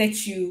and would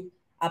set you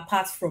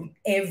apart from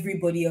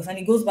everybody else. And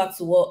it goes back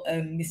to what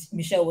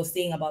Michelle was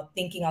saying about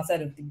thinking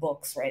outside of the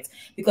box, right?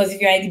 Because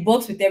if you're in the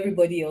box with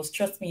everybody else,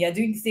 trust me, you're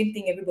doing the same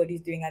thing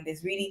everybody's doing, and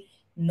there's really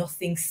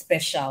nothing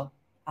special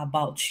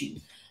about you.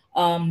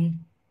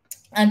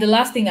 And the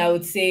last thing I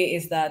would say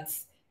is that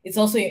it's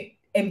also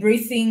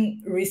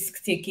embracing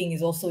risk taking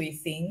is also a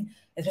thing,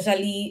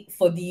 especially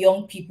for the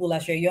young people,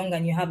 as you're young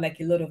and you have like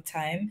a lot of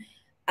time.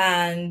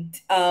 And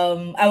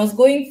I was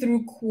going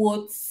through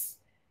quotes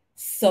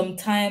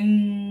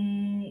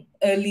sometime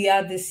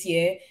earlier this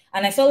year,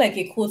 and I saw like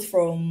a quote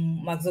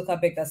from Mark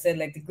Zuckerberg that said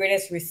like the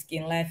greatest risk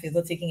in life is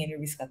not taking any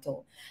risk at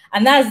all.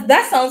 And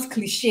that sounds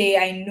cliche,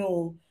 I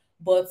know,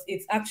 but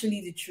it's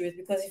actually the truth,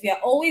 because if you're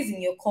always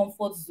in your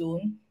comfort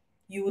zone,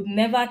 you would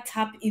never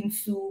tap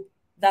into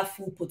that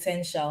full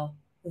potential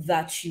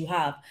that you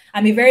have.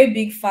 I'm a very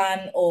big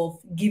fan of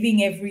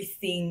giving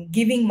everything,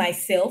 giving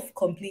myself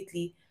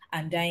completely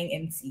and dying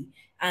empty.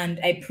 And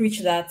I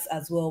preach that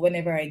as well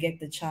whenever I get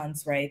the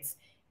chance, right?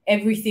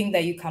 Everything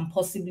that you can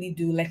possibly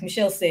do. Like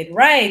Michelle said,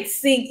 write,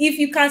 sing. If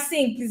you can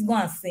sing, please go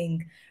and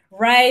sing.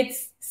 Write,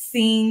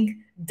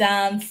 sing,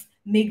 dance,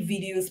 make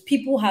videos.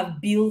 People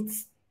have built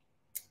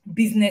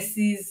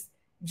businesses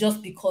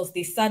just because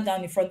they sat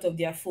down in front of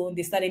their phone,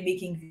 they started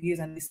making videos,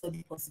 and they saw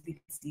the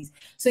possibilities.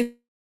 So if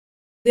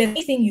there's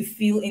anything you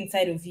feel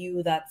inside of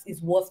you that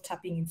is worth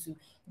tapping into,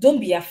 don't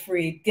be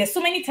afraid. There's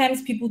so many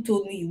times people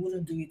told me you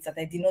wouldn't do it, that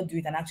I did not do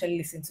it and actually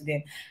listened to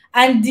them.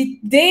 And the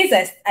days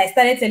I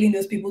started telling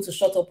those people to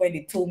shut up when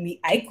they told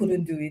me I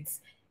couldn't do it,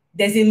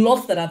 there's a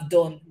lot that I've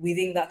done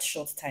within that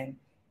short time.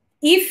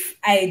 If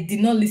I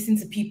did not listen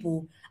to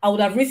people, I would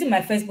have written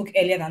my first book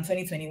earlier than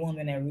 2021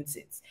 when I wrote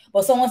it.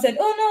 But someone said,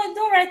 oh, no,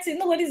 don't write it.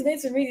 Nobody's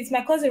going to read it.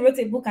 My cousin wrote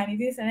a book and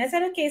it is. And I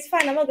said, okay, it's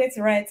fine. I'm not going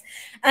to write.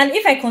 And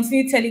if I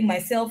continue telling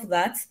myself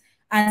that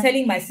and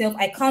telling myself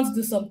I can't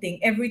do something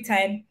every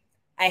time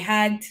I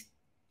had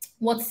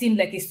what seemed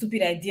like a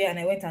stupid idea and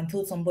I went and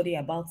told somebody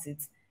about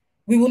it,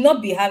 we will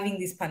not be having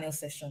this panel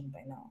session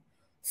by now.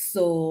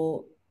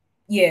 So,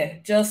 yeah,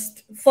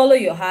 just follow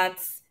your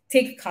heart.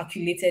 Take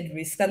calculated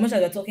risk. As much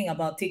as we're talking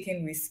about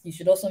taking risk, you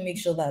should also make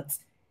sure that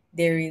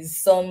there is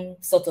some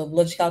sort of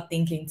logical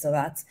thinking to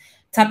that.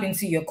 Tap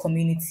into your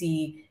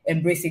community,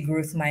 embrace a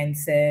growth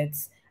mindset,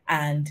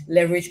 and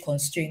leverage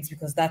constraints,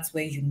 because that's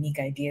where unique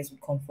ideas will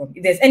come from.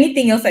 If there's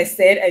anything else I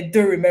said, I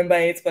don't remember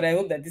it, but I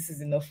hope that this is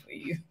enough for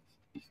you.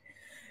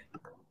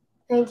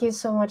 Thank you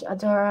so much,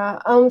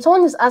 Adora.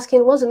 Someone is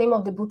asking, what's the name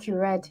of the book you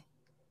read?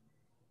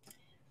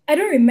 I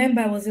don't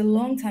remember. It was a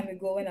long time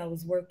ago when I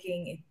was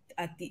working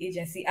at the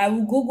agency. I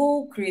will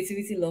Google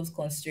Creativity Loves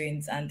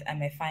Constraints and I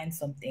might find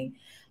something.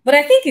 But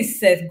I think it's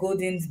Seth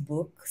Godin's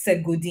book.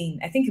 Seth Godin.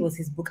 I think it was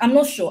his book. I'm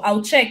not sure.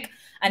 I'll check.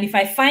 And if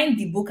I find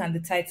the book and the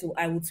title,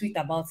 I will tweet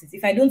about it.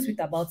 If I don't tweet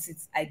about it,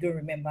 I don't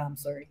remember. I'm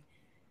sorry.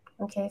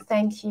 Okay,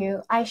 thank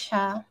you.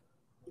 Aisha.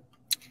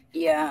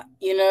 Yeah,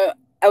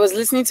 I was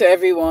listening to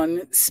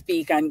everyone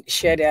speak and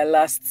share their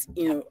last,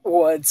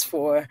 words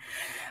for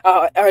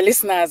our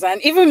listeners.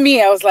 And even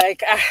me, I was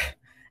like,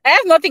 I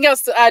have nothing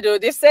else to add.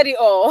 They've said it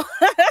all.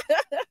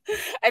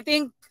 I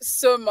think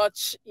so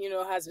much,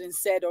 has been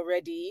said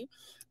already.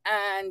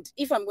 And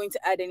if I'm going to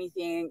add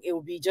anything, it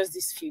will be just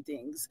these few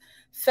things.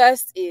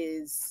 First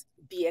is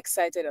be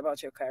excited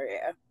about your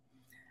career.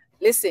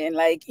 Listen,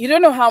 like, you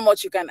don't know how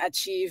much you can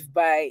achieve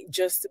by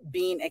just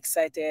being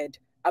excited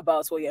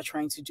about what you're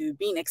trying to do,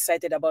 being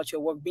excited about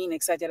your work, being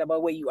excited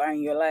about where you are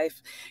in your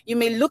life. You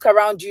may look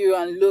around you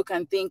and look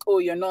and think, oh,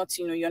 you've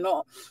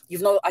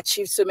not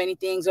achieved so many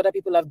things other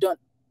people have done.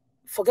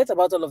 forget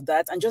about all of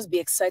that and just be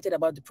excited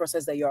about the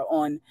process that you're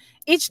on.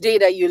 Each day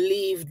that you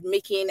live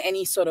making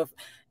any sort of,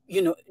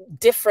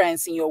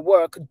 difference in your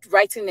work,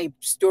 writing a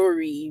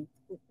story,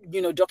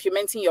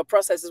 documenting your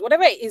processes,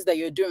 whatever it is that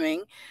you're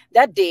doing,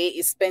 that day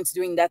is spent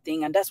doing that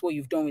thing, and that's what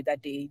you've done with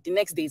that day. The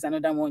next day is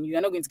another one. You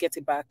are not going to get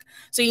it back.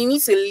 So you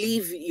need to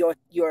leave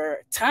your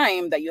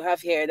time that you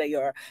have here, that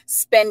you're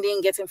spending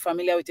getting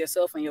familiar with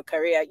yourself and your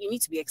career. You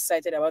need to be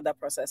excited about that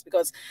process,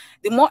 because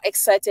the more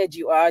excited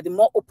you are, the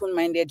more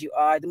open-minded you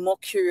are, the more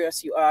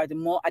curious you are, the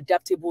more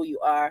adaptable you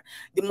are,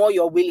 the more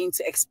you're willing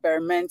to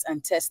experiment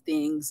and test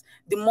things,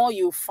 the more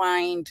you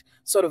find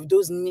sort of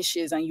those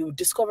niches, and you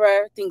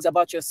discover things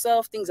about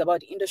yourself, things about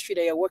the industry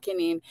that you're working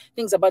in,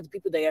 things about the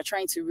people that you're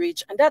trying to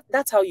reach. And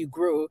that's how you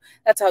grow.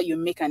 That's how you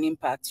make an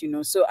impact,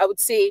 So I would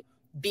say,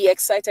 be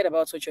excited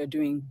about what you're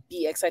doing.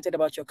 Be excited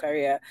about your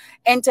career.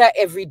 Enter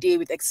every day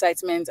with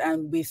excitement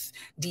and with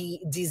the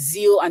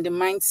zeal and the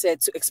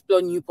mindset to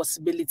explore new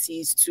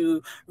possibilities,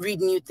 to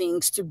read new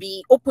things, to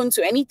be open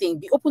to anything.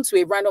 Be open to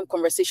a random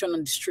conversation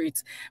on the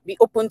street. Be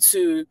open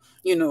to,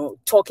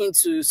 talking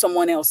to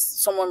someone else,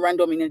 someone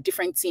random in a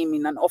different team,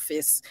 in an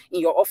office, in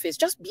your office.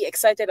 Just be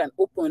excited and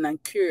open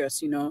and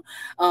curious, And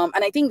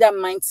I think that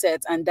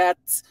mindset, and that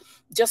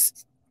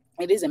just,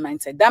 it is a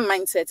mindset. That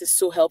mindset is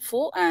so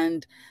helpful.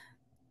 And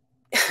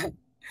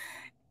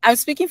I'm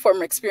speaking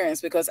from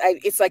experience, because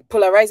it's like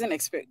polarizing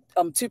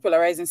two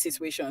polarizing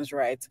situations,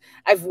 right?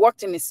 I've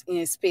worked in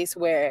a space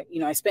where,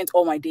 I spent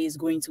all my days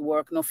going to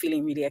work, not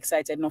feeling really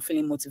excited, not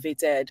feeling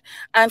motivated,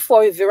 and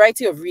for a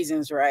variety of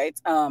reasons, right?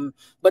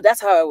 But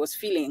that's how I was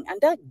feeling.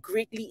 And that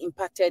greatly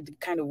impacted the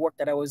kind of work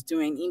that I was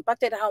doing,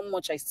 impacted how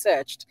much I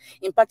searched,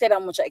 impacted how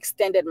much I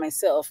extended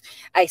myself.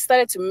 I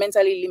started to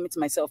mentally limit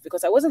myself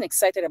because I wasn't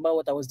excited about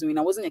what I was doing.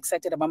 I wasn't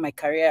excited about my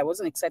career. I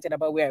wasn't excited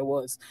about where I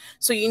was.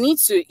 So you need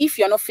to, if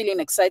you're not feeling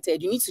excited,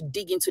 you need to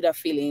dig into that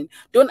feeling.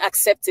 Don't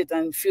accept it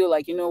and feel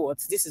like, you know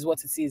what, this is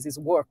what it is. It's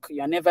work.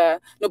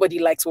 Nobody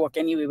likes work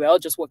anyway. We're all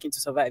just working to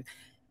survive.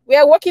 We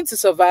are working to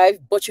survive,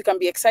 but you can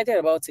be excited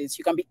about it.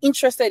 You can be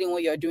interested in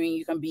what you're doing.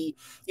 You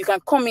can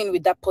come in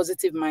with that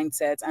positive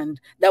mindset and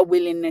that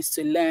willingness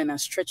to learn and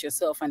stretch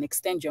yourself and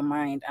extend your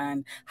mind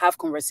and have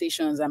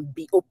conversations and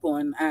be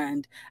open.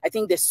 And I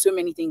think there's so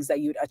many things that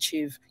you'd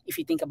achieve if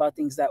you think about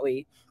things that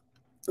way.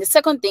 The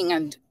second thing,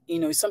 and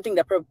something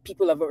that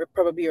people have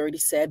probably already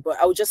said, but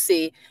I would just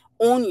say,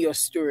 own your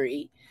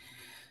story.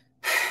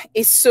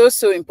 It's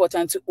so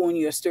important to own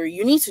your story.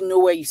 You need to know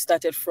where you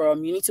started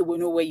from. You need to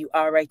know where you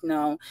are right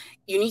now.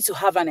 You need to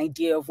have an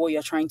idea of what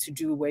you're trying to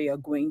do, where you're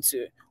going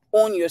to.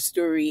 Own your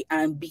story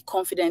and be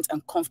confident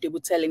and comfortable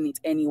telling it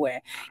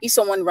anywhere. If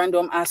someone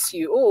random asks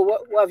you, oh,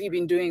 what have you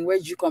been doing? Where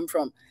did you come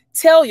from?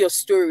 Tell your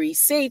story.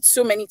 Say it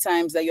so many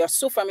times that you're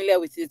so familiar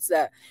with it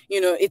that,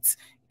 it's,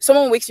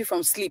 someone wakes you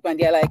from sleep and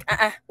they're like,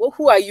 well,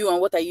 who are you and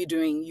what are you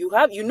doing? You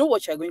know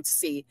what you're going to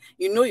say.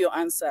 You know your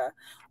answer.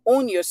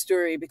 Own your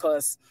story,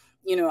 because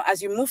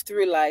as you move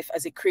through life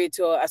as a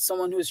creator, as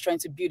someone who's trying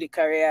to build a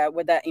career,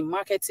 whether in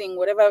marketing,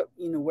 whatever,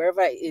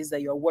 wherever it is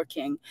that you're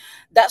working,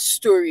 that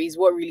story is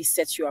what really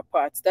sets you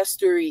apart. That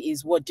story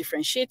is what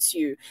differentiates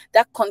you.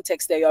 That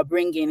context that you're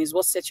bringing is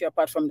what sets you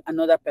apart from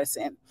another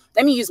person.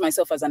 Let me use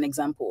myself as an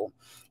example.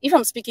 If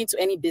I'm speaking to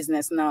any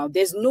business now,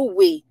 there's no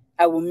way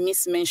I will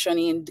miss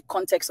mentioning the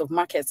context of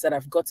markets that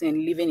I've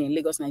gotten living in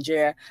Lagos,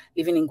 Nigeria,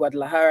 living in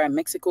Guadalajara,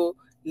 Mexico,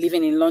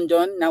 living in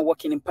London, now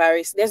working in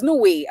Paris. There's no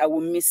way I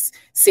will miss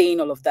saying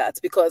all of that,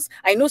 because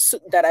I know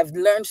that I've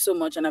learned so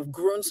much and I've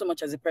grown so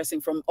much as a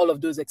person from all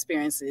of those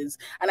experiences.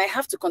 And I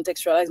have to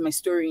contextualize my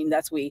story in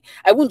that way.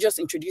 I won't just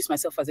introduce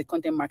myself as a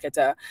content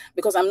marketer,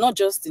 because I'm not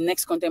just the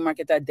next content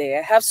marketer there.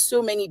 I have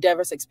so many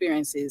diverse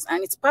experiences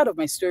and it's part of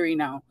my story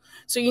now.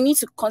 So you need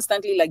to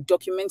constantly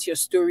document your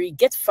story,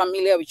 get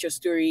familiar with your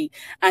story,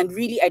 and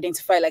really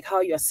identify how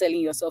you're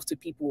selling yourself to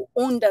people.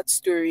 Own that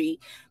story.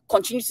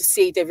 Continue to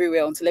say it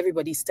everywhere until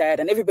everybody's tired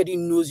and everybody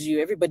knows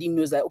you. Everybody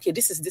knows that, okay,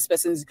 this is this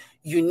person's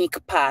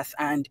unique path.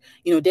 And,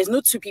 there's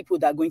no two people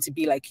that are going to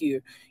be like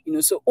you,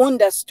 so own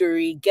that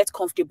story, get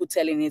comfortable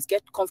telling it,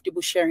 get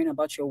comfortable sharing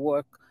about your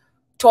work.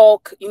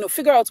 Talk,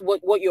 figure out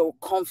what your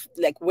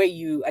what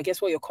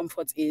your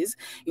comfort is.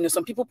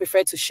 Some people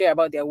prefer to share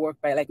about their work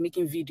by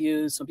making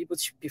videos. Some people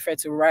prefer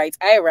to write.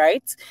 I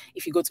write.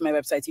 If you go to my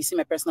website, you see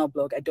my personal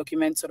blog. I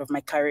document sort of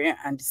my career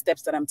and the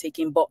steps that I'm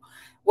taking. But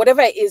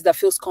whatever it is that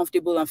feels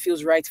comfortable and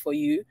feels right for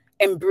you,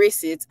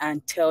 embrace it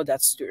and tell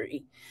that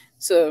story.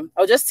 So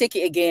I'll just take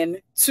it again.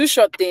 2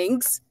 short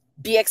things: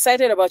 be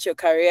excited about your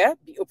career,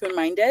 be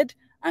open-minded,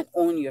 and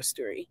own your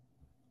story.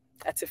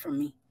 That's it from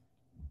me.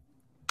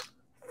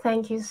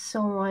 Thank you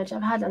so much.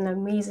 I've had an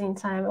amazing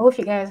time. I hope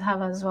you guys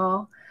have as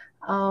well.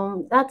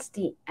 That's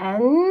the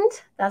end.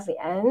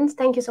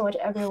 Thank you so much,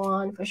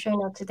 everyone, for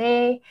showing up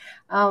today,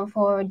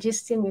 for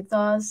gisting with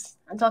us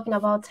and talking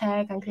about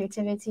tech and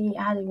creativity.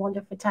 I had a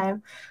wonderful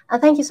time.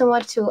 And thank you so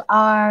much to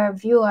our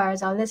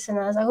viewers, our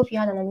listeners. I hope you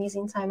had an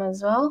amazing time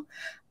as well.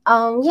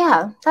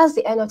 Yeah, that's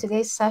the end of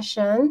today's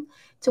session.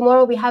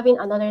 Tomorrow we're having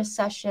another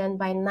session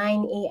by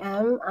 9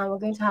 a.m. and we're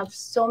going to have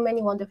so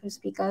many wonderful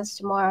speakers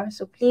tomorrow.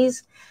 So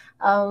please,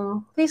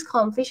 please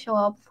come, please show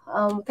up.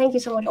 Thank you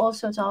so much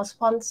also to our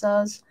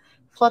sponsors,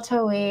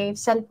 Flutterwave,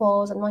 St.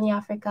 Paul's, and Money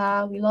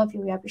Africa. We love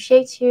you. We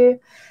appreciate you.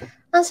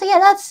 And so yeah,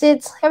 that's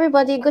it.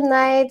 Everybody, good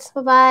night.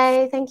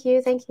 Bye-bye. Thank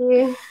you. Thank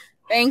you.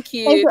 Thank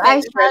you. Thank you,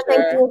 Thank Aisha. you,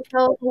 Thank Treasurer. you,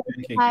 Michelle. Thank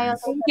you, Okay, Kyle.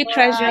 guys. Thank Thank you, you, Adora.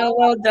 Treasure.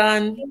 Well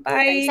done. Thank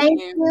Bye. Thank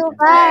you. you.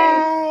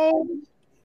 Bye. Bye.